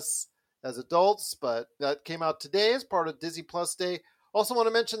for us. as adults, but that came out today as part of Disney Plus Day. Also want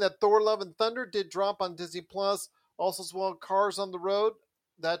to mention that Thor Love and Thunder did drop on Disney Plus. Also as well, Cars on the Road,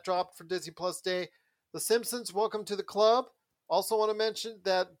 that dropped for Disney Plus Day. The Simpsons, Welcome to the Club. Also want to mention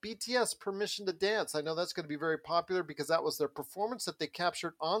that BTS, Permission to Dance. I know that's going to be very popular because that was their performance that they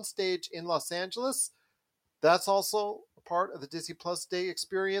captured on stage in Los Angeles. That's also a part of the Disney Plus Day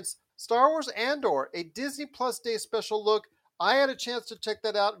experience. Star Wars Andor, a Disney Plus Day special look. I had a chance to check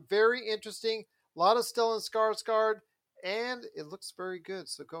that out. Very interesting. A lot of Stellan Skarsgård, and it looks very good.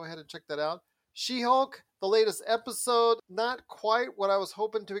 So go ahead and check that out. She-Hulk, the latest episode, not quite what I was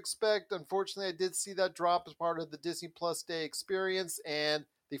hoping to expect. Unfortunately, I did see that drop as part of the Disney Plus Day experience, and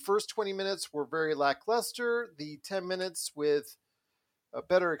the first 20 minutes were very lackluster. The 10 minutes with a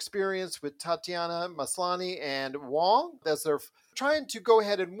better experience with Tatiana Maslany and Wong, as they're trying to go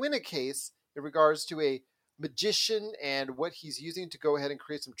ahead and win a case in regards to a magician and what he's using to go ahead and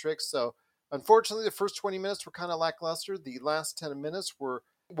create some tricks. So unfortunately, the first 20 minutes were kind of lackluster. The last 10 minutes were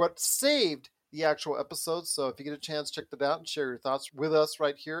what saved the actual episode. So if you get a chance, check that out and share your thoughts with us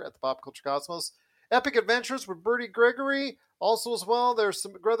right here at the Pop Culture Cosmos. Epic Adventures with Bertie Gregory. Also as well, there's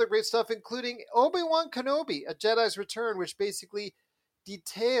some other great stuff, including Obi-Wan Kenobi, A Jedi's Return, which basically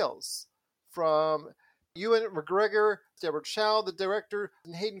details from Ewan McGregor, Deborah Chow, the director,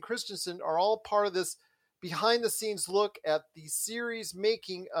 and Hayden Christensen are all part of this behind-the-scenes look at the series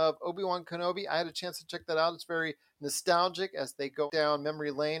making of Obi-Wan Kenobi. I had a chance to check that out. It's very nostalgic as they go down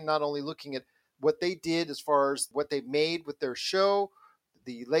memory lane, not only looking at what they did as far as what they made with their show,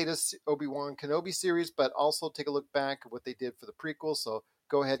 the latest Obi-Wan Kenobi series, but also take a look back at what they did for the prequel. So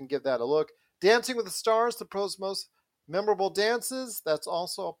go ahead and give that a look. Dancing with the Stars, the pro's most memorable dances. That's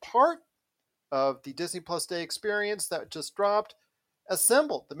also a part of the Disney Plus Day experience that just dropped.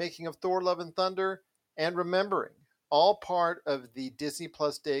 Assembled, the making of Thor Love and Thunder, and Remembering, all part of the Disney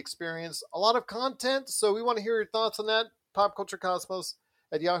Plus Day experience. A lot of content, so we want to hear your thoughts on that. PopCultureCosmos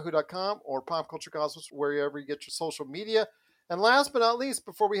at yahoo.com or PopCultureCosmos wherever you get your social media. And last but not least,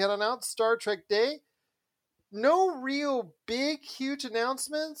 before we head on out, Star Trek Day. No real big, huge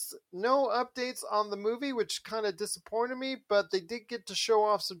announcements. No updates on the movie, which kind of disappointed me, but they did get to show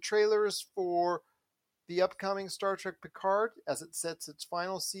off some trailers for the upcoming Star Trek Picard as it sets its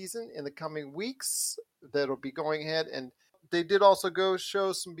final season in the coming weeks. That'll be going ahead, and they did also go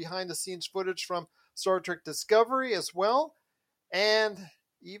show some behind-the-scenes footage from Star Trek Discovery as well, and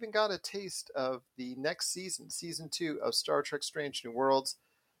even got a taste of the next season, Season 2 of Star Trek Strange New Worlds.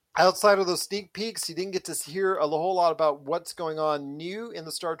 Outside of those sneak peeks, you didn't get to hear a whole lot about what's going on new in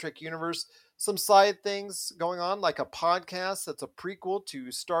the Star Trek universe. Some side things going on, like a podcast that's a prequel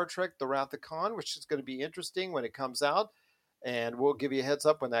to Star Trek The Wrath of Khan, which is going to be interesting when it comes out. And we'll give you a heads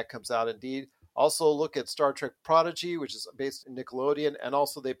up when that comes out indeed. Also look at Star Trek Prodigy, which is based in Nickelodeon. And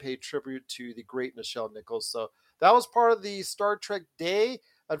also they paid tribute to the great Nichelle Nichols. So that was part of the Star Trek Day.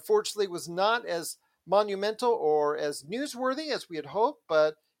 Unfortunately, it was not as monumental or as newsworthy as we had hoped.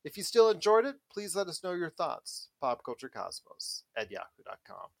 But if you still enjoyed it, please let us know your thoughts. PopCultureCosmos at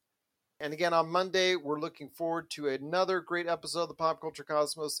yahoo.com. And again, on Monday, we're looking forward to another great episode of the Pop Culture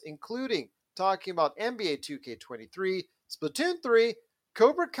Cosmos, including talking about NBA 2K23, Splatoon 3,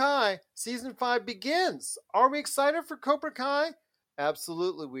 Cobra Kai, Season 5 begins. Are we excited for Cobra Kai?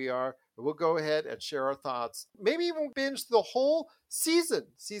 Absolutely we are. We'll go ahead and share our thoughts. Maybe even binge the whole season,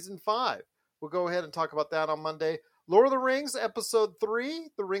 Season 5. We'll go ahead and talk about that on Monday. Lord of the Rings, Episode 3,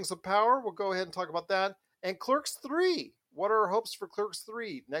 The Rings of Power. We'll go ahead and talk about that. And Clerks 3. What are our hopes for Clerks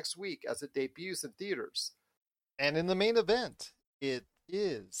 3 next week as it debuts in theaters? And in the main event, it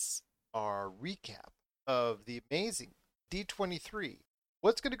is our recap of the amazing D23.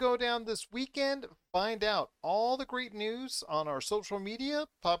 What's going to go down this weekend? Find out all the great news on our social media,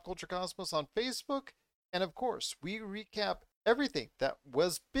 Pop Culture Cosmos on Facebook. And of course, we recap everything that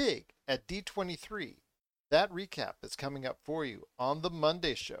was big at D23. That recap is coming up for you on the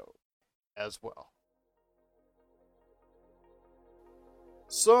Monday show as well.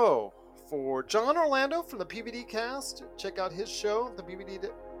 So, for John Orlando from the PVD Cast, check out his show,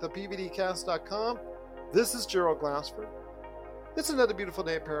 thepvdcast.com. This is Gerald Glassford. It's another beautiful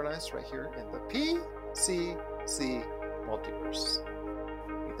day in paradise right here in the PCC Multiverse.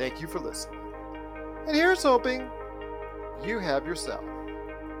 We thank you for listening. And here's hoping you have yourself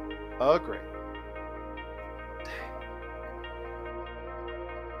a great